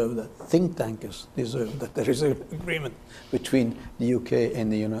deserve that. Think tankers deserve that. There is an agreement between the UK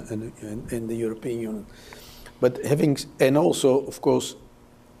and the European Union. But and also, of course,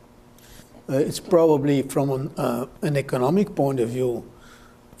 it's probably from an economic point of view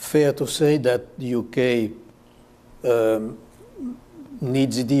fair to say that the UK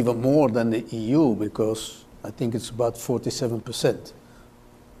needs it even more than the EU, because I think it's about 47%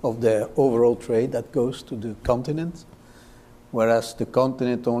 of their overall trade that goes to the continent, whereas the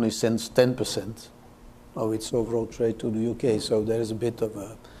continent only sends 10% of its overall trade to the UK. So there is a bit of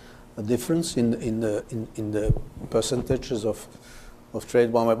a difference in the percentages of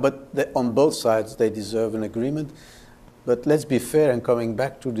trade one way. But on both sides, they deserve an agreement. But let's be fair, and coming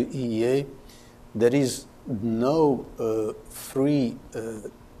back to the EEA, there is no free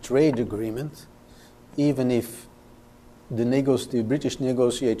trade agreement, even if the British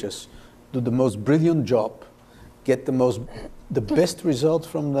negotiators do the most brilliant job, get the best result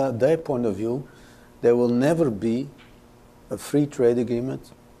from their point of view. There will never be a free trade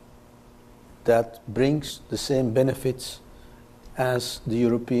agreement that brings the same benefits as the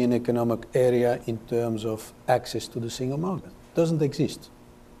European Economic Area in terms of access to the single market. It doesn't exist.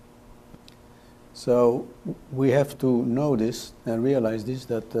 So we have to know this and realize this,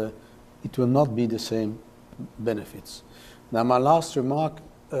 that it will not be the same benefits. Now, my last remark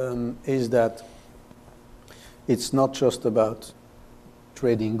is that it's not just about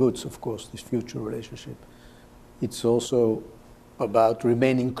trading goods, of course, this future relationship. It's also about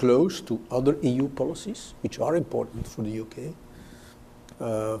remaining close to other EU policies, which are important for the UK,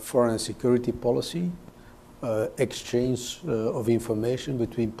 foreign and security policy, exchange of information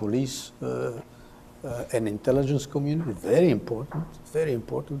between police and intelligence community, very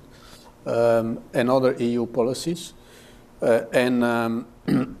important, and other EU policies. And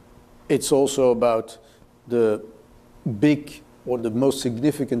it's also about the big or the most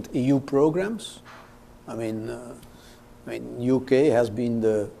significant EU programs. I mean, UK has been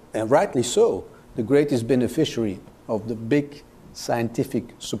and rightly so, the greatest beneficiary of the big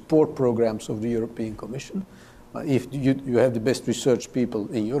scientific support programs of the European Commission. If you have the best research people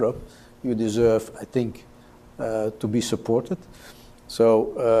in Europe, you deserve, I think, to be supported.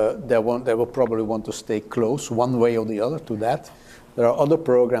 So they will probably want to stay close, one way or the other, to that. There are other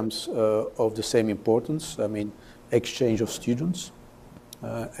programs of the same importance. I mean, exchange of students,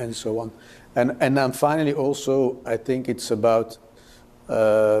 and so on. And then finally, also, I think it's about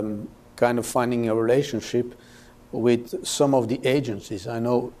kind of finding a relationship with some of the agencies. I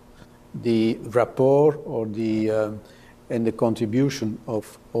know the rapport or and the contribution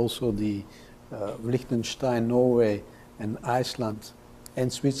of also the Liechtenstein, Norway, and Iceland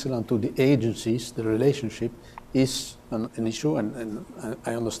and Switzerland to the agencies, the relationship is an issue, and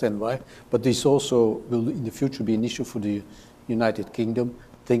I understand why. But this also will in the future be an issue for the United Kingdom.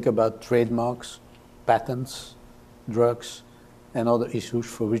 Think about trademarks, patents, drugs, and other issues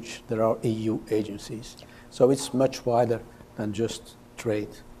for which there are EU agencies. So it's much wider than just trade.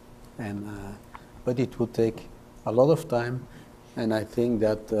 But it will take a lot of time, and I think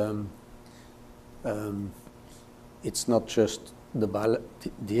that it's not just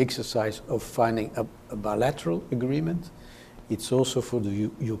the exercise of finding a bilateral agreement. It's also for the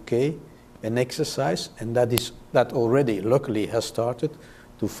UK an exercise, and that already luckily has started,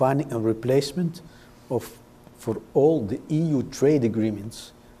 to finding a replacement for all the EU trade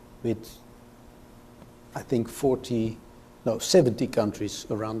agreements with, I think, 70 countries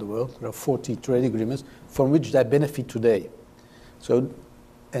around the world. There are 40 trade agreements from which they benefit today. So,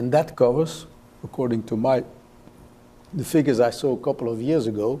 and that covers, according to the figures I saw a couple of years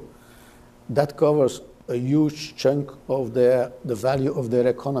ago, that covers a huge chunk of the value of their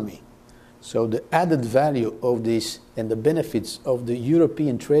economy. So the added value of this and the benefits of the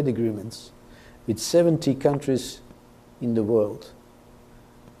European trade agreements with 70 countries in the world,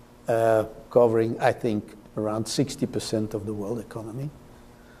 covering, I think, around 60% of the world economy.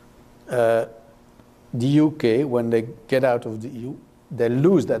 The UK, when they get out of the EU, they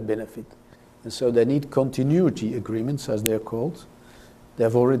lose that benefit. And so they need continuity agreements, as they're called.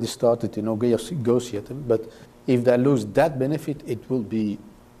 They've already started to negotiate them, but if they lose that benefit, it will be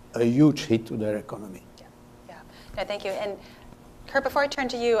a huge hit to their economy. Yeah. No, thank you. And Kurt, before I turn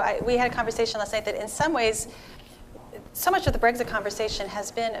to you, we had a conversation last night that in some ways, so much of the Brexit conversation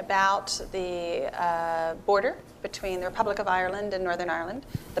has been about the border between the Republic of Ireland and Northern Ireland,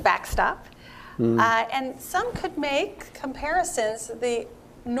 the backstop. And some could make comparisons. The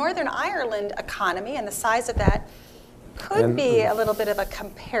Northern Ireland economy and the size of that could be a little bit of a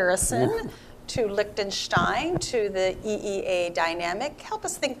comparison to Liechtenstein, to the EEA dynamic. Help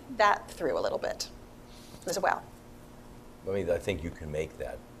us think that through a little bit as well. I mean, I think you can make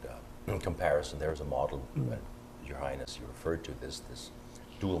that comparison. There's a model, Your Highness, you referred to this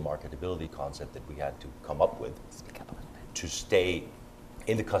dual marketability concept that we had to come up with to stay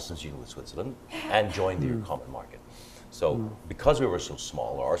in the customs union with Switzerland and join the common market. So because we were so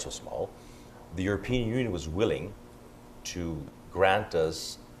small, or are so small, the European Union was willing to grant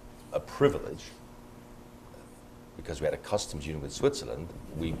us a privilege. Because we had a customs union with Switzerland,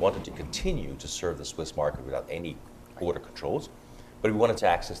 we wanted to continue to serve the Swiss market without any border controls, but we wanted to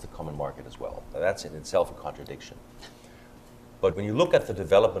access the common market as well. Now, that's in itself a contradiction. But when you look at the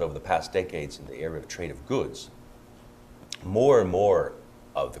development over the past decades in the area of trade of goods, more and more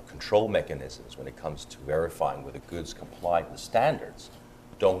of the control mechanisms when it comes to verifying whether goods comply with the standards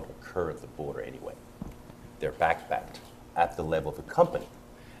don't occur at the border anyway. They're backpacked at the level of the company.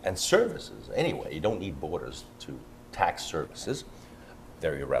 And services, anyway, you don't need borders to tax services.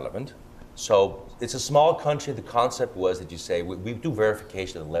 They're irrelevant. So it's a small country. The concept was that you say, we do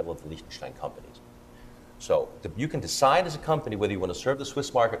verification at the level of the Liechtenstein companies. So you can decide as a company whether you want to serve the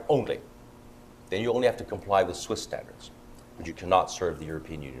Swiss market only. Then you only have to comply with Swiss standards, but you cannot serve the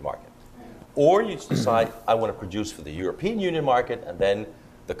European Union market. Or you decide, I want to produce for the European Union market, and then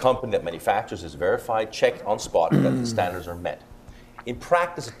the company that manufactures is verified, checked on spot that the standards are met. In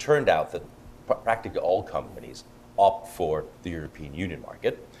practice, it turned out that practically all companies opt for the European Union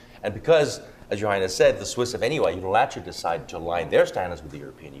market. And because, as Your Highness said, the Swiss have anyway unilaterally decided to align their standards with the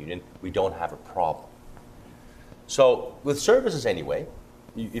European Union, we don't have a problem. So with services anyway,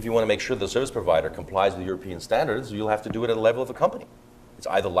 if you want to make sure the service provider complies with European standards, you'll have to do it at the level of the company. It's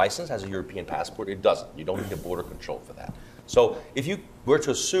either licensed, has a European passport, it doesn't. You don't need a border control for that. So if you were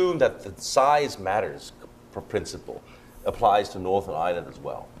to assume that the size matters principle applies to Northern Ireland as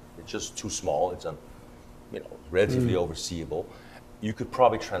well, it's just too small, it's relatively overseeable, you could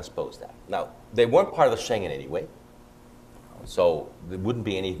probably transpose that. Now, they weren't part of the Schengen anyway, so there wouldn't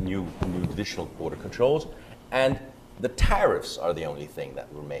be any new additional border controls, and the tariffs are the only thing that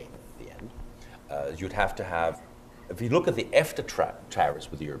remain at the end. You'd have to have, if you look at the EFTA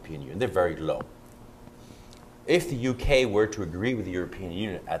tariffs with the European Union, they're very low. If the UK were to agree with the European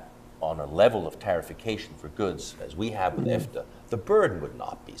Union on a level of tarification for goods as we have with EFTA, the burden would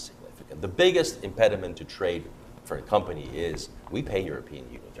not be significant. The biggest impediment to trade for a company is we pay European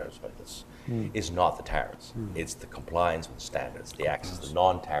Union tariffs, but this is not the tariffs. It's the compliance with the standards, the access to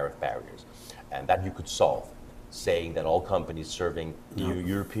non-tariff barriers, and that you could solve, saying that all companies serving the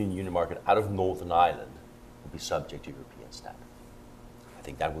European Union market out of Northern Ireland will be subject to European standards. I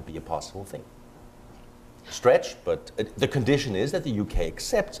think that would be a possible thing. Stretch, but the condition is that the UK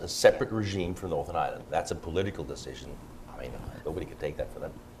accepts a separate regime for Northern Ireland. That's a political decision. I mean, nobody could take that for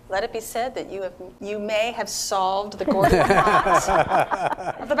them. Let it be said that you may have solved the Gordian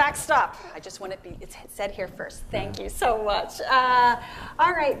knot of the backstop. I just want it's said here first. Thank you so much.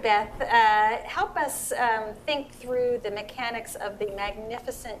 All right, Beth, help us think through the mechanics of the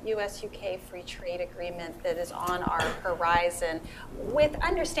magnificent US-UK free trade agreement that is on our horizon, with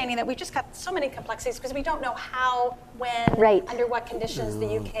understanding that we've just got so many complexities because we don't know how, when, under what conditions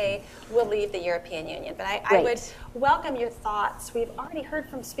the UK will leave the European Union. But I would welcome your thoughts. We've already heard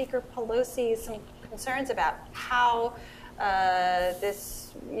from Speaker Pelosi some concerns about how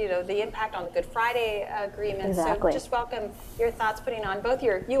the impact on the Good Friday Agreement. Exactly. So just welcome your thoughts, putting on both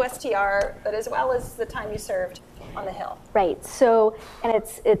your USTR, but as well as the time you served on the Hill. Right. So, and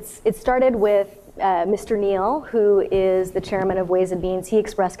it started with Mr. Neal, who is the chairman of Ways and Means. He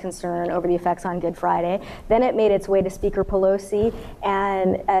expressed concern over the effects on Good Friday. Then it made its way to Speaker Pelosi,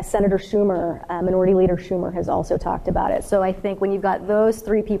 and Senator Schumer, Minority Leader Schumer, has also talked about it. So I think when you've got those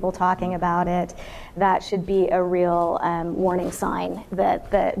three people talking about it, that should be a real warning sign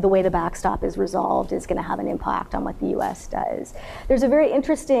that the way the backstop is resolved is going to have an impact on what the U.S. does. There's a very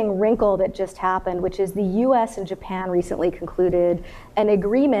interesting wrinkle that just happened, which is the U.S. and Japan recently concluded an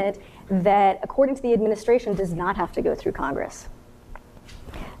agreement that, according to the administration, does not have to go through Congress.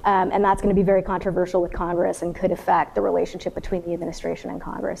 And that's going to be very controversial with Congress and could affect the relationship between the administration and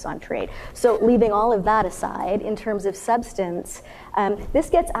Congress on trade. So leaving all of that aside, in terms of substance, this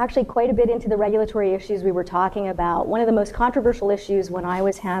gets actually quite a bit into the regulatory issues we were talking about. One of the most controversial issues when I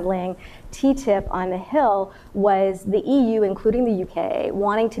was handling TTIP on the Hill was the EU, including the UK,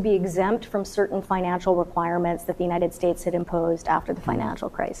 wanting to be exempt from certain financial requirements that the United States had imposed after the financial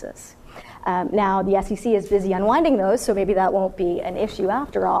crisis. Now, the SEC is busy unwinding those, so maybe that won't be an issue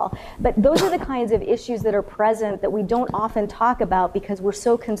after all. But those are the kinds of issues that are present that we don't often talk about because we're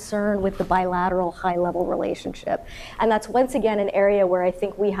so concerned with the bilateral high-level relationship. And that's once again an area where I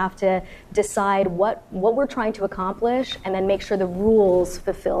think we have to decide what we're trying to accomplish and then make sure the rules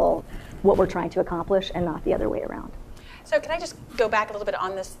fulfill what we're trying to accomplish and not the other way around. So can I just go back a little bit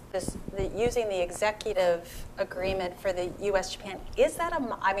on using the executive agreement for the U.S.-Japan? Is that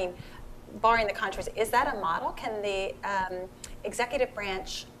barring the controversy, is that a model? Can the executive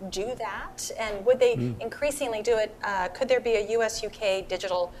branch do that? And would they increasingly do it? Could there be a U.S.-UK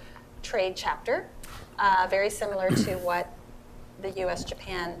digital trade chapter, very similar to what the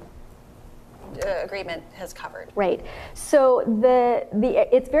U.S.-Japan agreement has covered? Right. So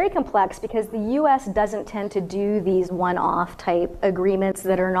it's very complex because the U.S. doesn't tend to do these one-off type agreements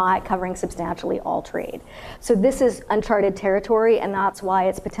that are not covering substantially all trade. So this is uncharted territory, and that's why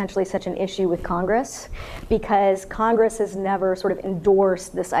it's potentially such an issue with Congress, because Congress has never sort of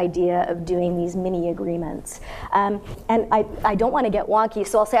endorsed this idea of doing these mini agreements. And I don't want to get wonky,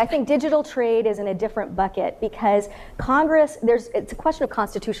 so I'll say I think digital trade is in a different bucket because Congress, it's a question of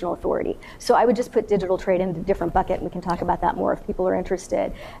constitutional authority. So I would just put digital trade in a different bucket, and we can talk about that more if people are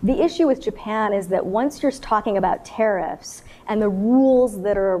interested. The issue with Japan is that once you're talking about tariffs and the rules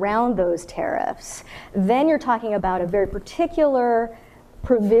that are around those tariffs, then you're talking about a very particular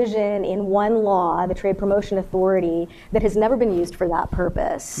provision in one law, the Trade Promotion Authority, that has never been used for that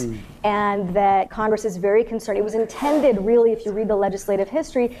purpose. And that Congress is very concerned. It was intended, really, if you read the legislative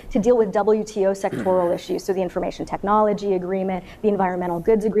history, to deal with WTO sectoral issues. So the Information Technology Agreement, the Environmental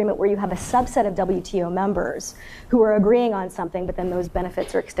Goods Agreement, where you have a subset of WTO members who are agreeing on something, but then those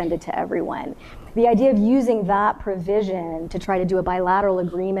benefits are extended to everyone. The idea of using that provision to try to do a bilateral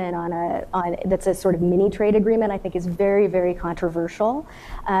agreement that's a sort of mini trade agreement, I think is very, very controversial.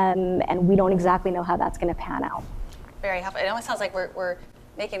 And we don't exactly know how that's going to pan out. Very helpful. It almost sounds like we're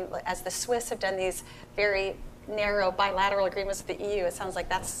making, as the Swiss have done these very narrow bilateral agreements with the EU, it sounds like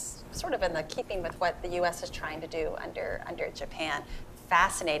that's sort of in the keeping with what the U.S. is trying to do under Japan.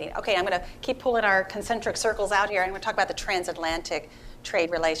 Fascinating. Okay, I'm going to keep pulling our concentric circles out here. I'm going to talk about the transatlantic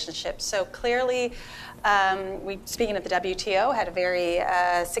trade relationship. So clearly, speaking of the WTO, had a very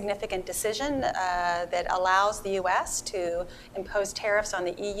significant decision that allows the U.S. to impose tariffs on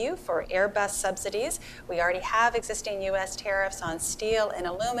the EU for Airbus subsidies. We already have existing U.S. tariffs on steel and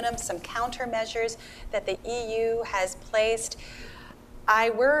aluminum, some countermeasures that the EU has placed.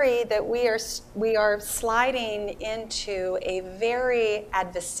 I worry that we are sliding into a very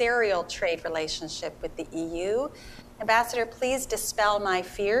adversarial trade relationship with the EU. Ambassador, please dispel my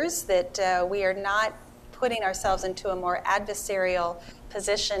fears that we are not putting ourselves into a more adversarial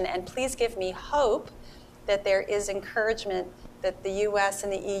position, and please give me hope that there is encouragement that the U.S.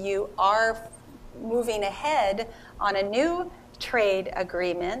 and the EU are moving ahead on a new trade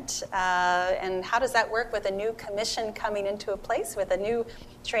agreement. And how does that work with a new commission coming into a place, with a new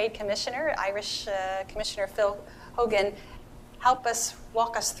trade commissioner, Irish Commissioner Phil Hogan?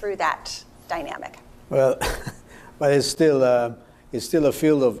 Walk us through that dynamic. Well, but it's still a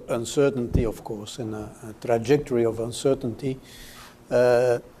field of uncertainty, of course, and a trajectory of uncertainty.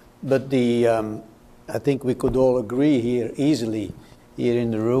 But I think we could all agree here easily, here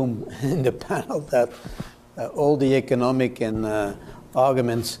in the room, in the panel, that all the economic and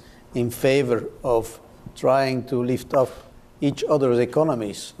arguments in favor of trying to lift up each other's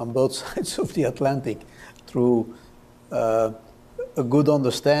economies on both sides of the Atlantic through a good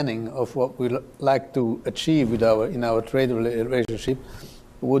understanding of what we like to achieve with in our trade relationship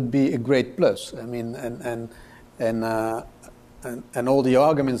would be a great plus. I mean, and all the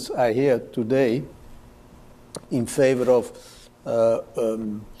arguments I hear today in favor of a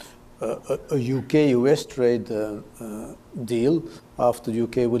UK-US trade deal after the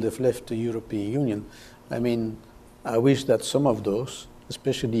UK would have left the European Union. I mean, I wish that some of those,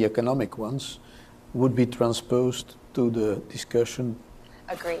 especially the economic ones, would be transposed to the discussion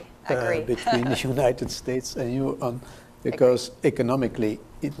between the United States and you, because economically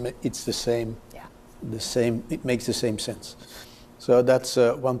it's the same. Yeah. It makes the same sense. So that's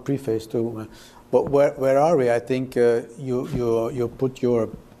one preface to. But where are we? I think you put your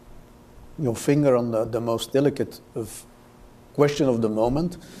finger on the most delicate question of the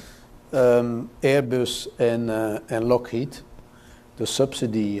moment. Airbus and Lockheed, the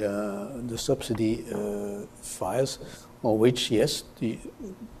subsidy files, on which yes,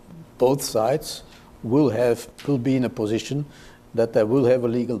 both sides will be in a position that they will have a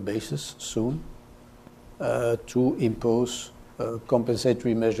legal basis soon to impose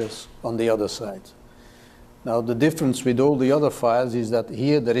compensatory measures on the other side. Now, the difference with all the other files is that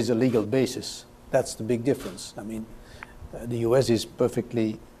here there is a legal basis. That's the big difference. I mean, the US is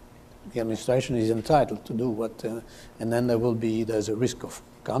perfectly, the administration is entitled to do what, and then there's a risk of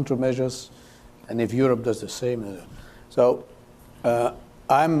countermeasures, and if Europe does the same. So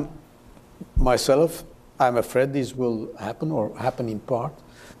I'm afraid this will happen, or happen in part,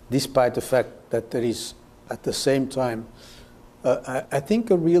 despite the fact that there is at the same time, I think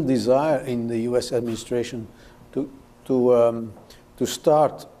a real desire in the U.S. administration to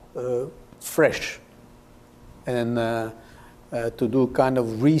start fresh and to do kind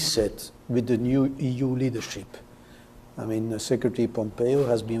of reset with the new EU leadership. I mean, Secretary Pompeo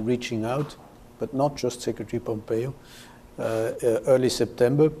has been reaching out, but not just Secretary Pompeo. Early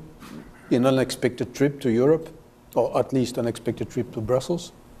September, an unexpected trip to Europe, or at least unexpected trip to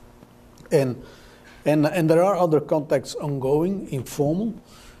Brussels. And there are other contacts ongoing, informal,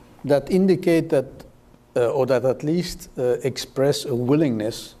 that indicate that, or that at least express a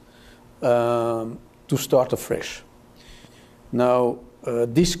willingness to start afresh. Now,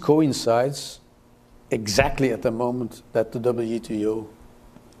 this coincides exactly at the moment that the WTO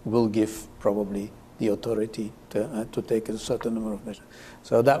will give probably the authority to take a certain number of measures.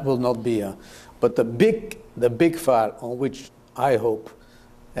 So that will not be but the big file on which I hope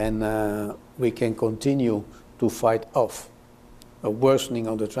and we can continue to fight off a worsening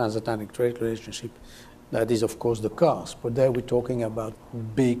of the transatlantic trade relationship, that is of course the cars. But there we're talking about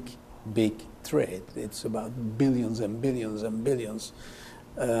big trade. It's about billions and billions and billions.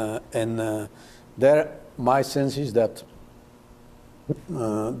 There, my sense is that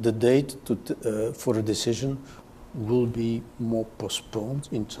the date for a decision will be more postponed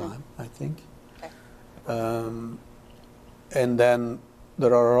in time, I think. Okay. And then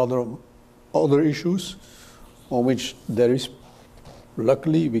there are other issues on which there is,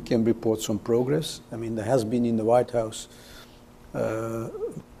 luckily, we can report some progress. I mean, there has been in the White House a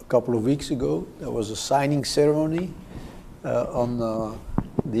couple of weeks ago, there was a signing ceremony on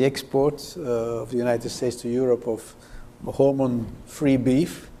the export of the United States to Europe of hormone-free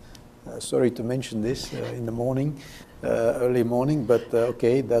beef. Sorry to mention this in the morning, early morning, but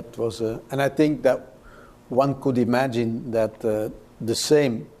okay, that was, and I think that one could imagine that the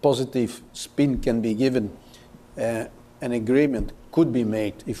same positive spin can be given. An agreement could be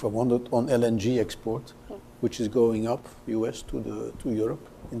made, if I wanted, on LNG export, which is going up, US to Europe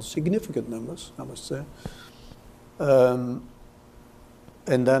in significant numbers, I must say. And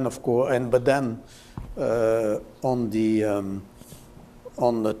then, of course, but then on the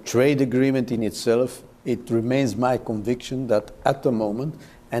trade agreement in itself, it remains my conviction that at the moment,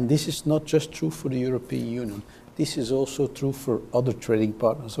 and this is not just true for the European Union, this is also true for other trading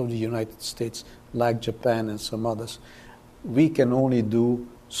partners of the United States, like Japan and some others. We can only do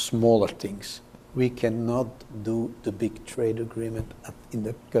smaller things. We cannot do the big trade agreement in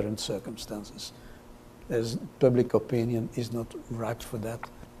the current circumstances. As public opinion is not ripe for that,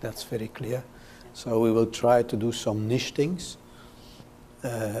 that's very clear. So we will try to do some niche things,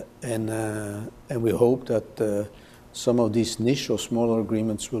 and we hope that some of these niche or smaller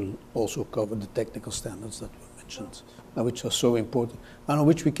agreements will also cover the technical standards that were mentioned, which are so important, and on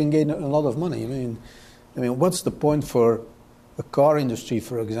which we can gain a lot of money. I mean, what's the point for a car industry,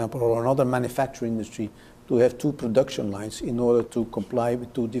 for example, or another manufacturing industry to have two production lines in order to comply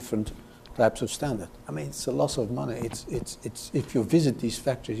with two different types of standard? I mean, it's a loss of money. It's if you visit these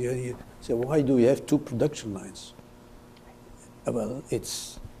factories, you say, why do you have two production lines? Well,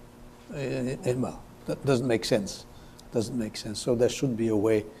 that doesn't make sense. Doesn't make sense. So there should be a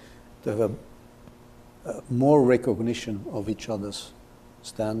way to have more recognition of each other's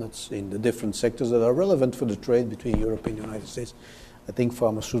standards in the different sectors that are relevant for the trade between Europe and the United States. I think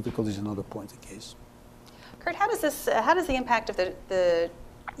pharmaceutical is another point of case. Kurt, how does the impact of the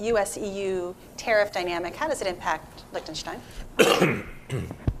U.S.-EU tariff dynamic, how does it impact Liechtenstein?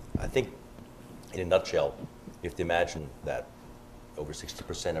 I think, in a nutshell, you have to imagine that over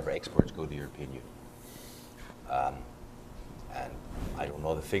 60% of our exports go to the European Union. And I don't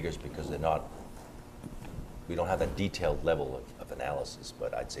know the figures because we don't have that detailed level of analysis,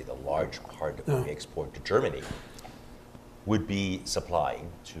 but I'd say the large part of what we export to Germany would be supplying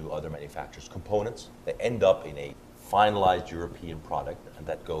to other manufacturers components that end up in a finalized European product, and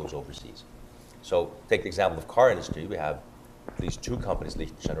that goes overseas. So take the example of car industry. We have these two companies,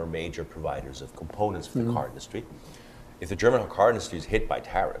 Liechtenstein, are major providers of components for the car industry. If the German car industry is hit by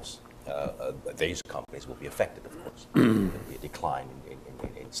tariffs, these companies will be affected, of course. There will be a decline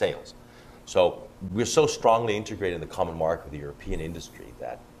in sales. So we're so strongly integrated in the common market of the European industry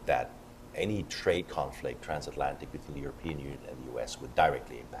that any trade conflict transatlantic between the European Union and the US would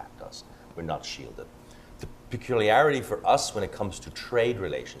directly impact us. We're not shielded. The peculiarity for us when it comes to trade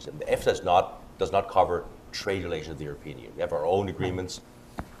relations, and the EFTA does not cover trade relations with the European Union. We have our own agreements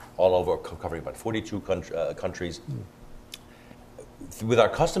all over, covering about 42 countries. With our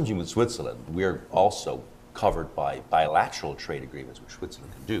customs union with Switzerland, we're also covered by bilateral trade agreements which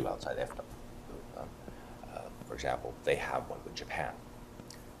Switzerland can do outside EFTA. For example, they have one with Japan.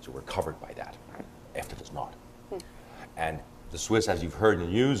 So we're covered by that. EFTA does not. And the Swiss, as you've heard in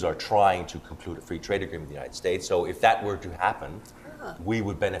the news, are trying to conclude a free trade agreement with the United States. So if that were to happen, we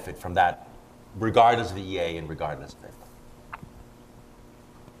would benefit from that, regardless of the EEA and regardless of EFTA.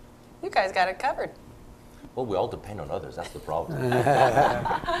 You guys got it covered. Well, we all depend on others. That's the problem.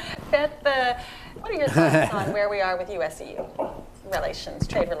 Beth, what are your thoughts on where we are with U.S.-EU relations,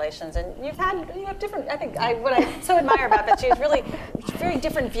 trade relations? And you have different. I think what I so admire about Beth, she has really very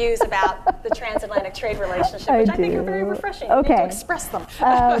different views about the transatlantic trade relationship, which I think are very refreshing. Okay. You need to express them.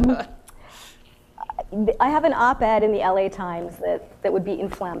 I have an op-ed in the LA Times that would be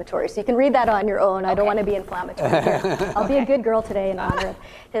inflammatory. So you can read that on your own. I don't want to be inflammatory here. I'll be a good girl today in honor of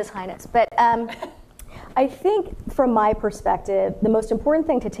His Highness. But I think from my perspective, the most important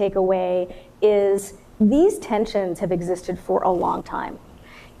thing to take away is these tensions have existed for a long time.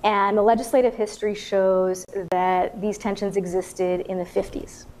 And the legislative history shows that these tensions existed in the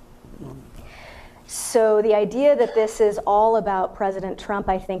 50s. So the idea that this is all about President Trump,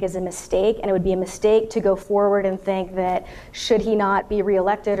 I think, is a mistake, and it would be a mistake to go forward and think that should he not be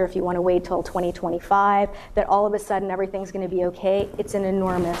reelected, or if you want to wait till 2025, that all of a sudden everything's going to be okay. It's an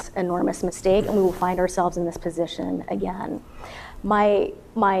enormous, enormous mistake, and we will find ourselves in this position again.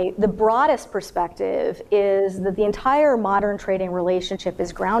 The broadest perspective is that the entire modern trading relationship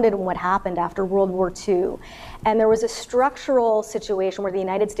is grounded in what happened after World War II. And there was a structural situation where the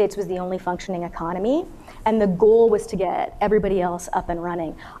United States was the only functioning economy, and the goal was to get everybody else up and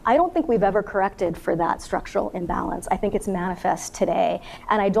running. I don't think we've ever corrected for that structural imbalance. I think it's manifest today.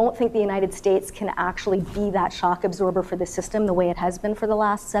 And I don't think the United States can actually be that shock absorber for the system the way it has been for the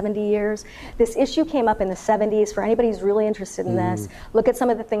last 70 years. This issue came up in the 70s. For anybody who's really interested in this, look at some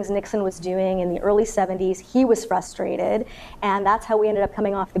of the things Nixon was doing in the early 70s. He was frustrated, and that's how we ended up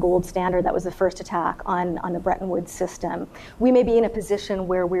coming off the gold standard. That was the first attack on the Bretton Woods system. We may be in a position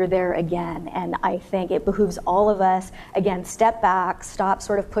where we're there again, and I think it behooves all of us, again, step back, stop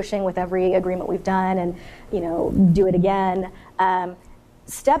sort of pushing with every agreement we've done and, do it again.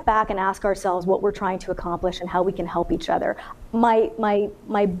 Step back and ask ourselves what we're trying to accomplish and how we can help each other. My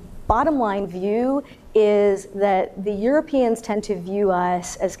bottom line view is that the Europeans tend to view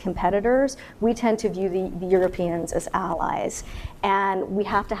us as competitors. We tend to view the Europeans as allies. And we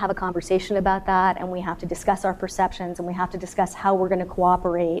have to have a conversation about that, and we have to discuss our perceptions, and we have to discuss how we're going to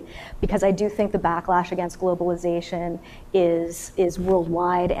cooperate, because I do think the backlash against globalization is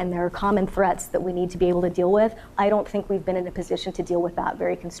worldwide, and there are common threats that we need to be able to deal with. I don't think we've been in a position to deal with that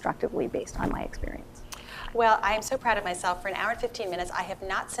very constructively based on my experience. Well, I am so proud of myself. For an hour and 15 minutes, I have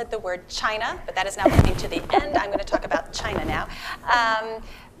not said the word China, but that is now coming to the end. I'm going to talk about China now.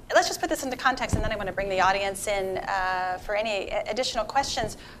 Let's just put this into context, and then I want to bring the audience in for any additional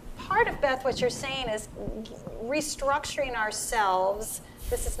questions. Part of, Beth, what you're saying is restructuring ourselves.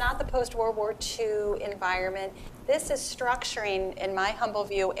 This is not the post-World War II environment. This is structuring, in my humble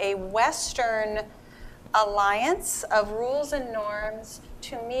view, a Western alliance of rules and norms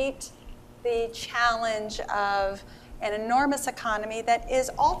to meet the challenge of an enormous economy that is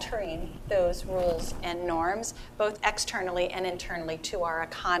altering those rules and norms, both externally and internally to our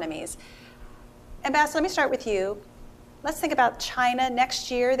economies. Ambassador, let me start with you. Let's think about China.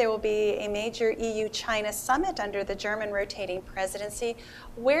 Next year, there will be a major EU-China summit under the German rotating presidency.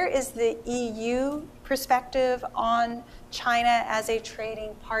 Where is the EU perspective on China as a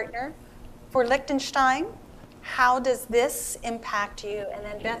trading partner? For Liechtenstein, how does this impact you? And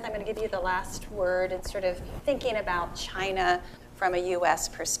then, Beth, I'm going to give you the last word in sort of thinking about China from a U.S.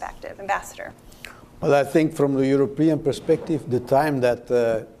 perspective. Ambassador. Well, I think from the European perspective, the time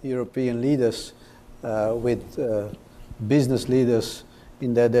that European leaders with business leaders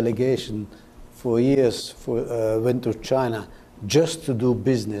in their delegation for years went to China just to do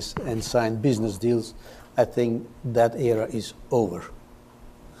business and sign business deals, I think that era is over.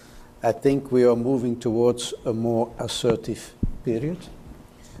 I think we are moving towards a more assertive period,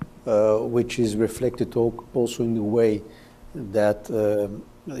 which is reflected also in the way that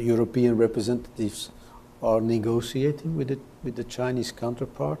European representatives are negotiating with the Chinese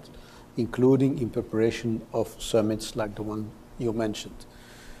counterpart, including in preparation of summits like the one you mentioned.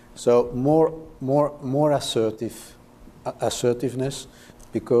 So more assertiveness,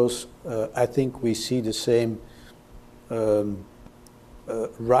 because I think we see the same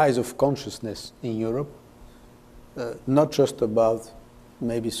rise of consciousness in Europe, not just about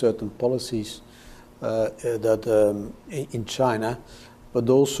maybe certain policies in China, but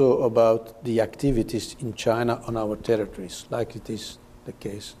also about the activities in China on our territories, like it is the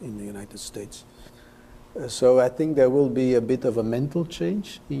case in the United States. So I think there will be a bit of a mental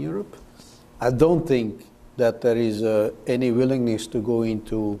change in Europe. I don't think that there is any willingness to go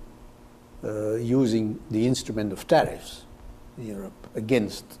into using the instrument of tariffs in Europe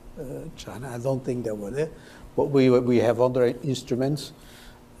against China. I don't think they were there. But we have other instruments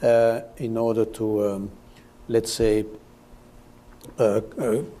in order to, let's say,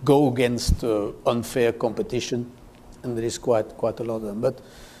 go against unfair competition, and there is quite a lot of them.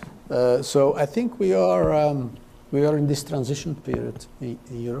 But so I think we are in this transition period in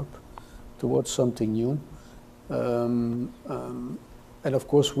Europe towards something new, and of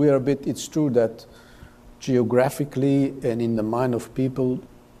course we are a bit. It's true that geographically and in the mind of people,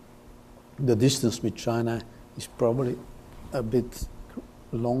 the distance with China is probably a bit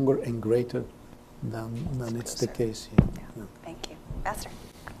longer and greater than it's the case here. Yeah. Thank you. Ambassador.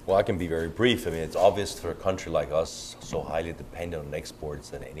 Well, I can be very brief. I mean, it's obvious for a country like us, so highly dependent on exports,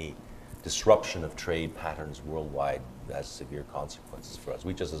 that any disruption of trade patterns worldwide has severe consequences for us.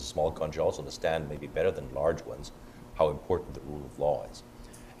 We just, as a small country, also understand maybe better than large ones how important the rule of law is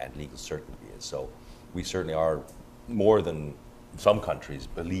and legal certainty is. So we certainly are, more than some countries,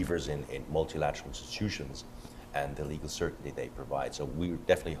 believers in multilateral institutions and the legal certainty they provide. So we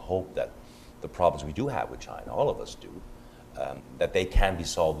definitely hope that the problems we do have with China, all of us do, that they can be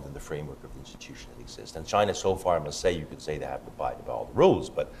solved within the framework of the institutions that exist. And China, so far, I must say, you could say they have abided by all the rules,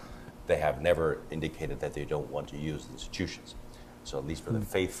 but they have never indicated that they don't want to use the institutions. So at least for the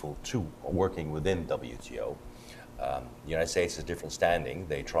faithful to working within WTO, the United States has a different standing.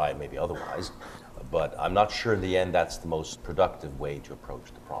 They try maybe otherwise, but I'm not sure in the end that's the most productive way to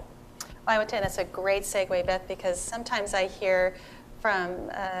approach the problem. Well, I would say that's a great segue, Beth, because sometimes I hear from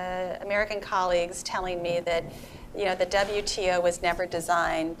American colleagues telling me that, you know, the WTO was never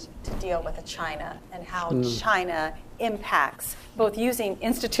designed to deal with China and how China impacts both using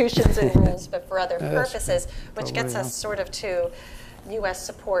institutions and rules, but for other purposes, which gets us sort of to U.S.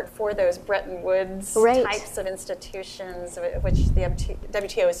 support for those Bretton Woods types of institutions, which the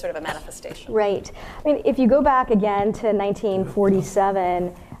WTO is sort of a manifestation. Right. I mean, if you go back again to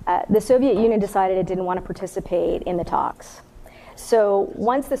 1947, the Soviet Union decided it didn't want to participate in the talks. So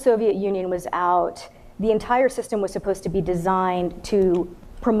once the Soviet Union was out, the entire system was supposed to be designed to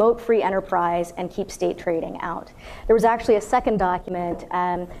promote free enterprise and keep state trading out. There was actually a second document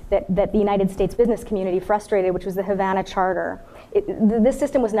that the United States business community frustrated, which was the Havana Charter. This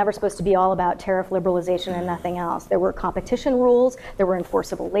system was never supposed to be all about tariff liberalization and nothing else. There were competition rules, there were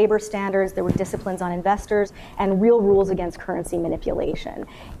enforceable labor standards, there were disciplines on investors, and real rules against currency manipulation.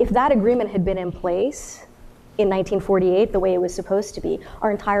 If that agreement had been in place in 1948, the way it was supposed to be,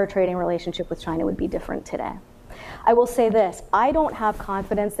 our entire trading relationship with China would be different today. I will say this, I don't have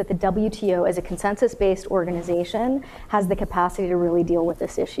confidence that the WTO as a consensus-based organization has the capacity to really deal with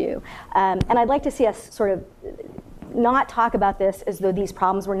this issue. And I'd like to see us sort of not talk about this as though these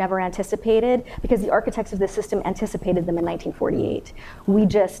problems were never anticipated, because the architects of this system anticipated them in 1948.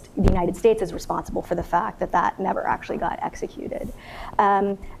 The United States is responsible for the fact that that never actually got executed.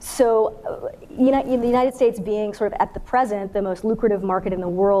 So the United States being sort of at the present the most lucrative market in the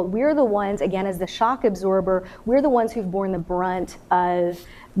world, we're the ones, again, as the shock absorber, we're the ones who've borne the brunt of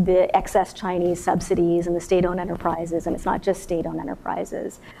the excess Chinese subsidies and the state-owned enterprises, and it's not just state-owned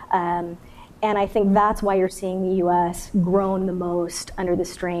enterprises. And I think that's why you're seeing the U.S. groan the most under the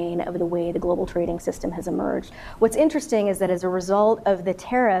strain of the way the global trading system has emerged. What's interesting is that as a result of the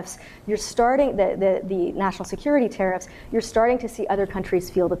tariffs, you're starting, the national security tariffs, you're starting to see other countries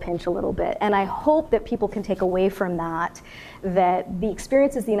feel the pinch a little bit. And I hope that people can take away from that the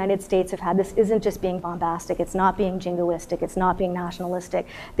experiences the United States have had, this isn't just being bombastic, it's not being jingoistic, it's not being nationalistic.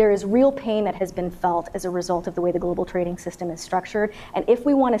 There is real pain that has been felt as a result of the way the global trading system is structured. And if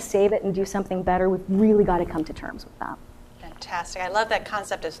we want to save it and do something better, we've really got to come to terms with that. Fantastic. I love that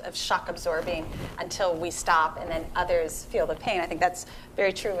concept of shock absorbing until we stop and then others feel the pain. I think that's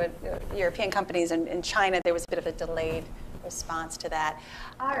very true with European companies. In China, there was a bit of a delayed response to that.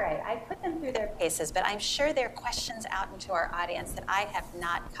 All right, I put them through their paces, but I'm sure there are questions out into our audience that I have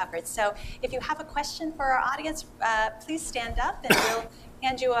not covered. So if you have a question for our audience, please stand up and we'll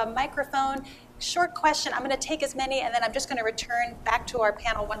hand you a microphone. Short question. I'm going to take as many, and then I'm just going to return back to our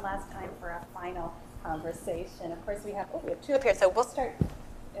panel one last time for a final conversation. Of course, we have two up here, so we'll start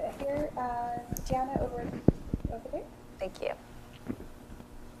here. Gianna, over there. Thank you.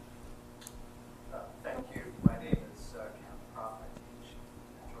 Thank you. My name is Kent Propp. I teach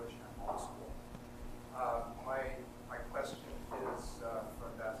at Georgetown Law School. My question is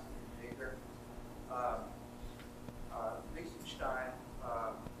for Ambassador Jaeger. Liechtenstein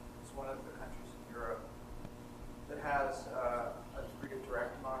is one of the countries in Europe that has a degree of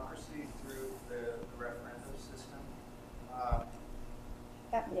direct democracy through the referendum system.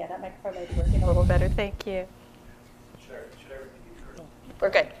 That microphone may be working a little better. Thank you. Should I repeat? we're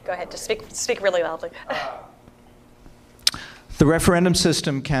good. Go ahead. Just speak really loudly. The referendum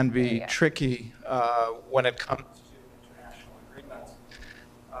system can be tricky when it comes to international agreements.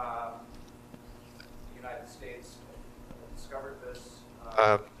 The United States discovered this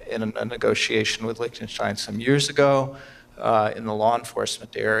in a negotiation with Liechtenstein some years ago in the law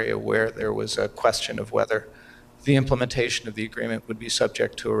enforcement area, where there was a question of whether the implementation of the agreement would be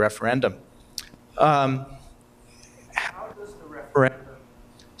subject to a referendum. How does the referendum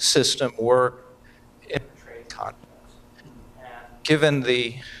system work in a trade context? And given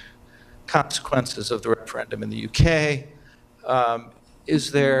the consequences of the referendum in the UK,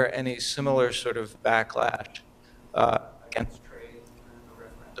 is there any similar sort of backlash against trade through the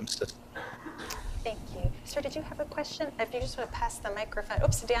referendum system? Thank you. Sir, did you have a question? If you just want to pass the microphone.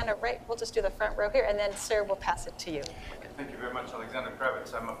 Oops, Deanna, right. We'll just do the front row here, and then, sir, we'll pass it to you. Thank you very much, Alexander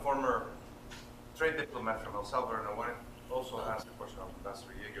Kravitz. I'm a former trade diplomat from El Salvador, and I wanted to also ask a question of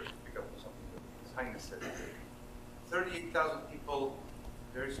Ambassador Yeager to pick up on something that His Highness said. 38,000 people,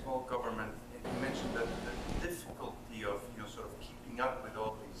 very small government, and you mentioned that the difficulty of sort of keeping up with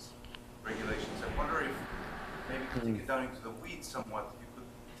all these regulations. I wonder if maybe to take it down into the weeds somewhat, you could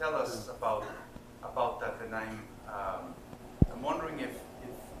tell us about that, and I'm wondering if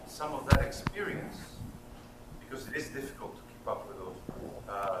some of that experience, because it is difficult to keep up with those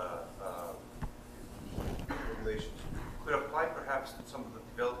regulations, could apply perhaps to some of the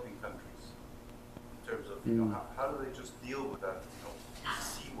developing countries in terms of how do they just deal with that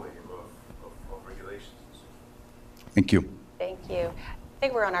sea wave of regulations and so forth. Thank you. Thank you. I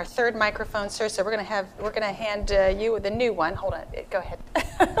think we're on our third microphone, sir. So we're going to hand you the new one. Hold on. Go ahead.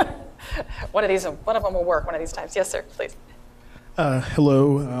 One of them will work one of these times. Yes, sir. Please.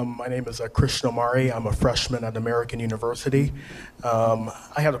 Hello, my name is Christian Omari. I'm a freshman at American University. I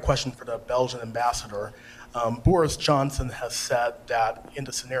had a question for the Belgian ambassador. Boris Johnson has said that in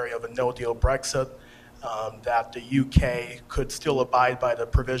the scenario of a no-deal Brexit, that the UK could still abide by the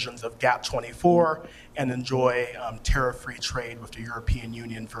provisions of GATT 24 and enjoy tariff-free trade with the European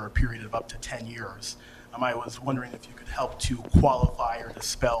Union for a period of up to 10 years. I was wondering if you could help to qualify or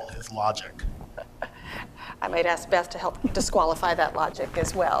dispel his logic. I might ask Beth to help disqualify that logic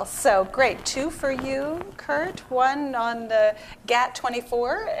as well. So great, 2 for you, Kurt, 1 on the GATT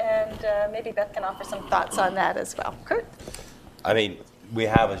 24, and maybe Beth can offer some thoughts on that as well. Kurt? I mean, we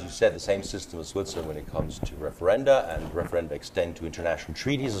have, as you said, the same system as Switzerland when it comes to referenda, and referenda extend to international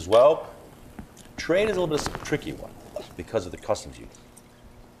treaties as well. Trade is a little bit of a tricky one because of the customs union.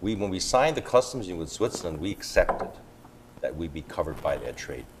 When we signed the customs union with Switzerland, we accepted that we'd be covered by their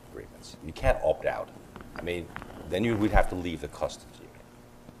trade agreements. You can't opt out. I mean, then we'd have to leave the customs union.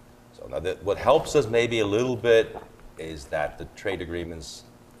 So now what helps us maybe a little bit is that the trade agreements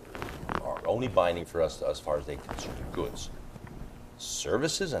are only binding for us as far as they concern goods.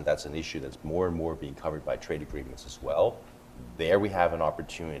 Services, and that's an issue that's more and more being covered by trade agreements as well. There we have an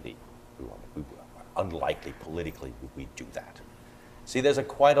opportunity. Unlikely politically would we do that. See, there's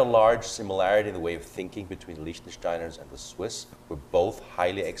quite a large similarity in the way of thinking between the Liechtensteiners and the Swiss. We're both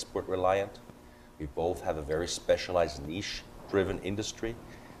highly export reliant. We both have a very specialized niche-driven industry.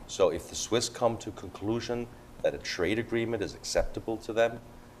 So if the Swiss come to a conclusion that a trade agreement is acceptable to them,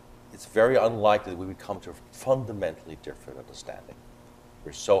 it's very unlikely that we would come to a fundamentally different understanding.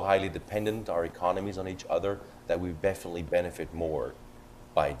 We're so highly dependent, our economies, on each other, that we definitely benefit more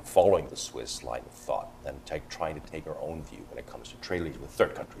by following the Swiss line of thought than trying to take our own view when it comes to trade relations with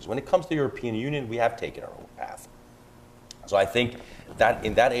third countries. When it comes to the European Union, we have taken our own path. So I think that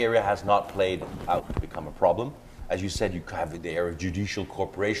in that area has not played out to become a problem. As you said, you have the area of judicial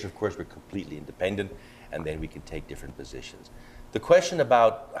cooperation. Of course, we're completely independent, and then we can take different positions. The question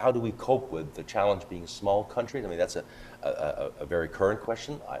about how do we cope with the challenge being a small country, I mean, that's a very current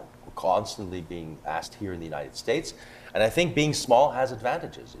question. I'm constantly being asked here in the United States. And I think being small has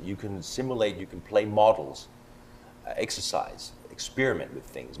advantages. You can simulate, you can play models, exercise, experiment with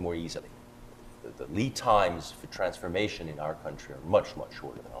things more easily. The lead times for transformation in our country are much, much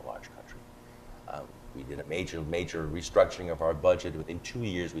shorter than a large country. We did a major restructuring of our budget. Within 2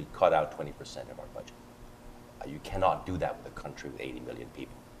 years, we cut out 20% of our budget. You cannot do that with a country with 80 million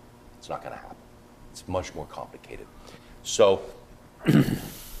people. It's not going to happen. It's much more complicated. So,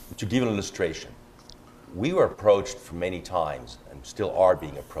 to give an illustration, we were approached for many times, and still are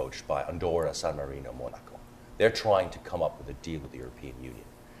being approached, by Andorra, San Marino, Monaco. They're trying to come up with a deal with the European Union.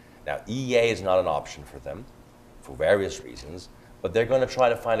 Now, EEA is not an option for them, for various reasons, but they're going to try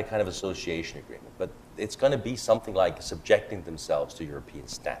to find a kind of association agreement. But it's going to be something like subjecting themselves to European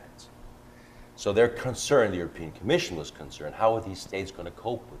standards. So they're concerned, the European Commission was concerned, how are these states going to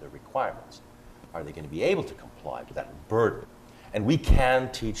cope with their requirements? Are they going to be able to comply with that burden? And we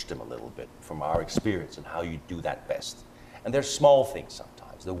can teach them a little bit from our experience and how you do that best. And there's small things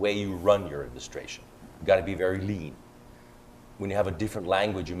sometimes, the way you run your administration. You've got to be very lean. When you have a different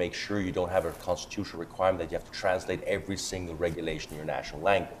language, you make sure you don't have a constitutional requirement that you have to translate every single regulation in your national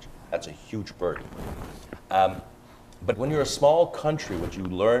language. That's a huge burden. But when you're a small country, what you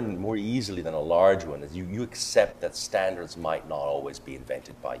learn more easily than a large one is you accept that standards might not always be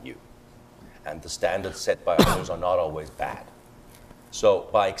invented by you. And the standards set by others are not always bad. So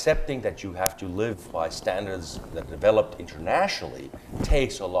by accepting that you have to live by standards that are developed internationally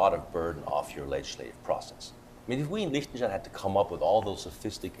takes a lot of burden off your legislative process. I mean, if we in Liechtenstein had to come up with all those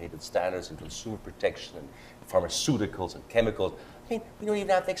sophisticated standards in consumer protection and pharmaceuticals and chemicals, I mean, we don't even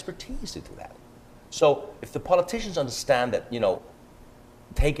have the expertise to do that. So if the politicians understand that,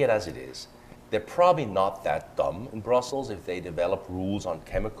 take it as it is, they're probably not that dumb in Brussels. If they develop rules on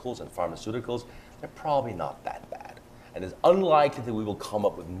chemicals and pharmaceuticals, they're probably not that bad. And it's unlikely that we will come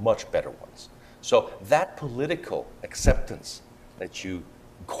up with much better ones. So that political acceptance that you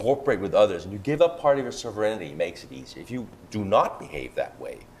cooperate with others and you give up part of your sovereignty makes it easier. If you do not behave that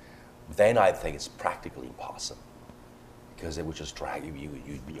way, then I think it's practically impossible, because it would just drag you,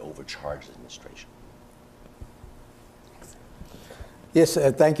 you'd be overcharged administration. Yes,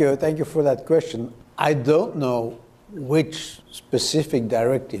 thank you for that question. I don't know which specific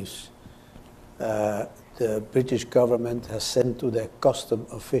directives the British government has sent to their custom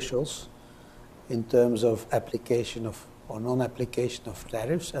officials in terms of application of or non-application of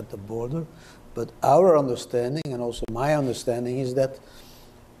tariffs at the border. But our understanding, and also my understanding, is that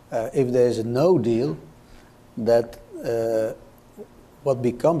if there is a no deal, that what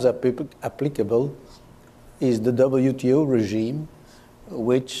becomes applicable is the WTO regime,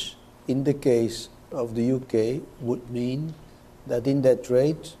 which in the case of the UK would mean that in their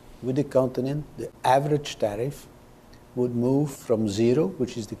trade with the continent, the average tariff would move from 0,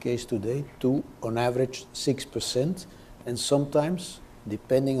 which is the case today, to on average 6%, and sometimes,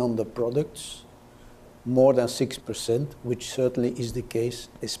 depending on the products, more than 6%, which certainly is the case,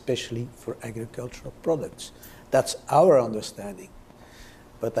 especially for agricultural products. That's our understanding.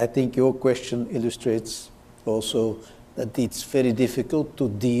 But I think your question illustrates also that it's very difficult to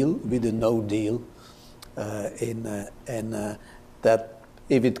deal with a no deal, and that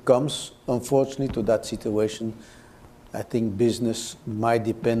if it comes, unfortunately, to that situation, I think business might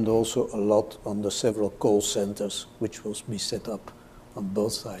depend also a lot on the several call centers which will be set up on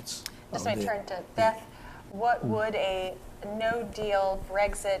both sides. Just let me turn to Beth. What would a no-deal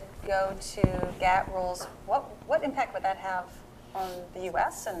Brexit go to GATT rules? What impact would that have on the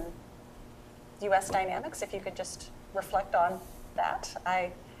U.S. and U.S. dynamics? If you could just reflect on that,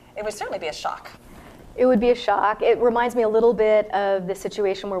 it would certainly be a shock. It would be a shock. It reminds me a little bit of the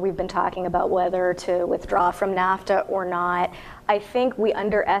situation where we've been talking about whether to withdraw from NAFTA or not. I think we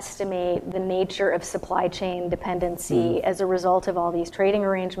underestimate the nature of supply chain dependency as a result of all these trading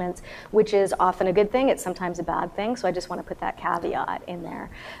arrangements, which is often a good thing. It's sometimes a bad thing. So I just want to put that caveat in there.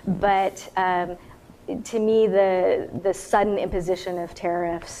 But to me, the sudden imposition of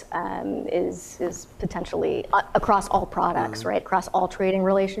tariffs is potentially across all products, right? Across all trading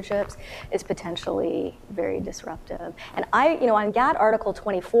relationships is potentially very disruptive. And on GATT Article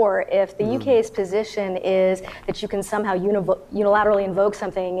 24, if the UK's position is that you can somehow unilaterally invoke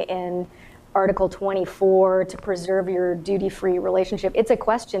something in Article 24 to preserve your duty-free relationship, it's a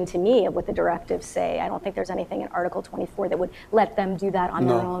question to me of what the directives say. I don't think there's anything in Article 24 that would let them do that on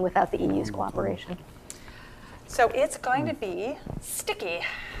their own without the EU's cooperation. So it's going to be sticky,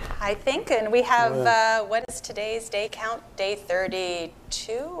 I think, and we have, what is today's day count? Day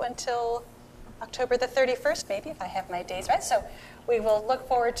 32 until October the 31st, maybe, if I have my days right. So we will look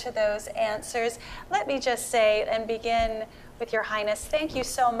forward to those answers. Let me just say and begin with Your Highness, thank you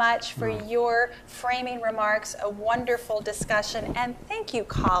so much for your framing remarks, a wonderful discussion, and thank you,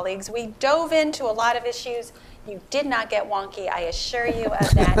 colleagues. We dove into a lot of issues. You did not get wonky, I assure you of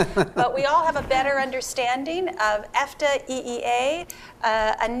that. But we all have a better understanding of EFTA, EEA,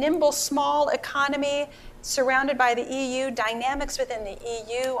 a nimble, small economy surrounded by the EU, dynamics within the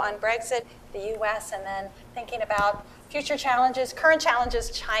EU on Brexit, the US, and then thinking about future challenges, current challenges,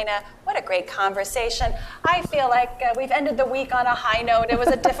 China. What a great conversation. I feel like we've ended the week on a high note. It was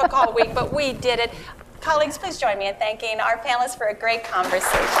a difficult week, but we did it. Colleagues, please join me in thanking our panelists for a great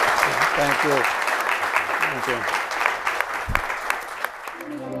conversation. Thank you. Thank you.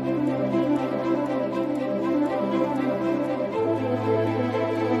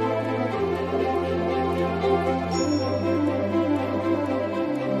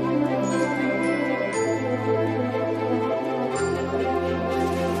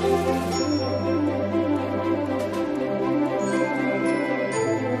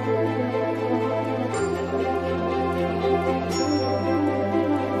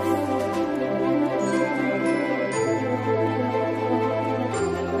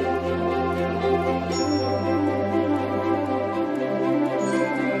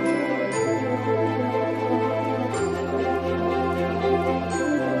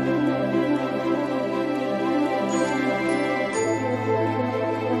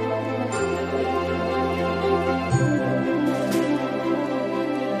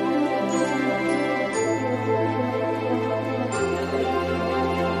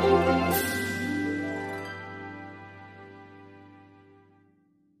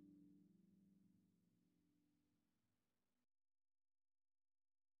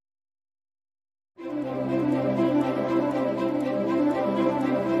 you.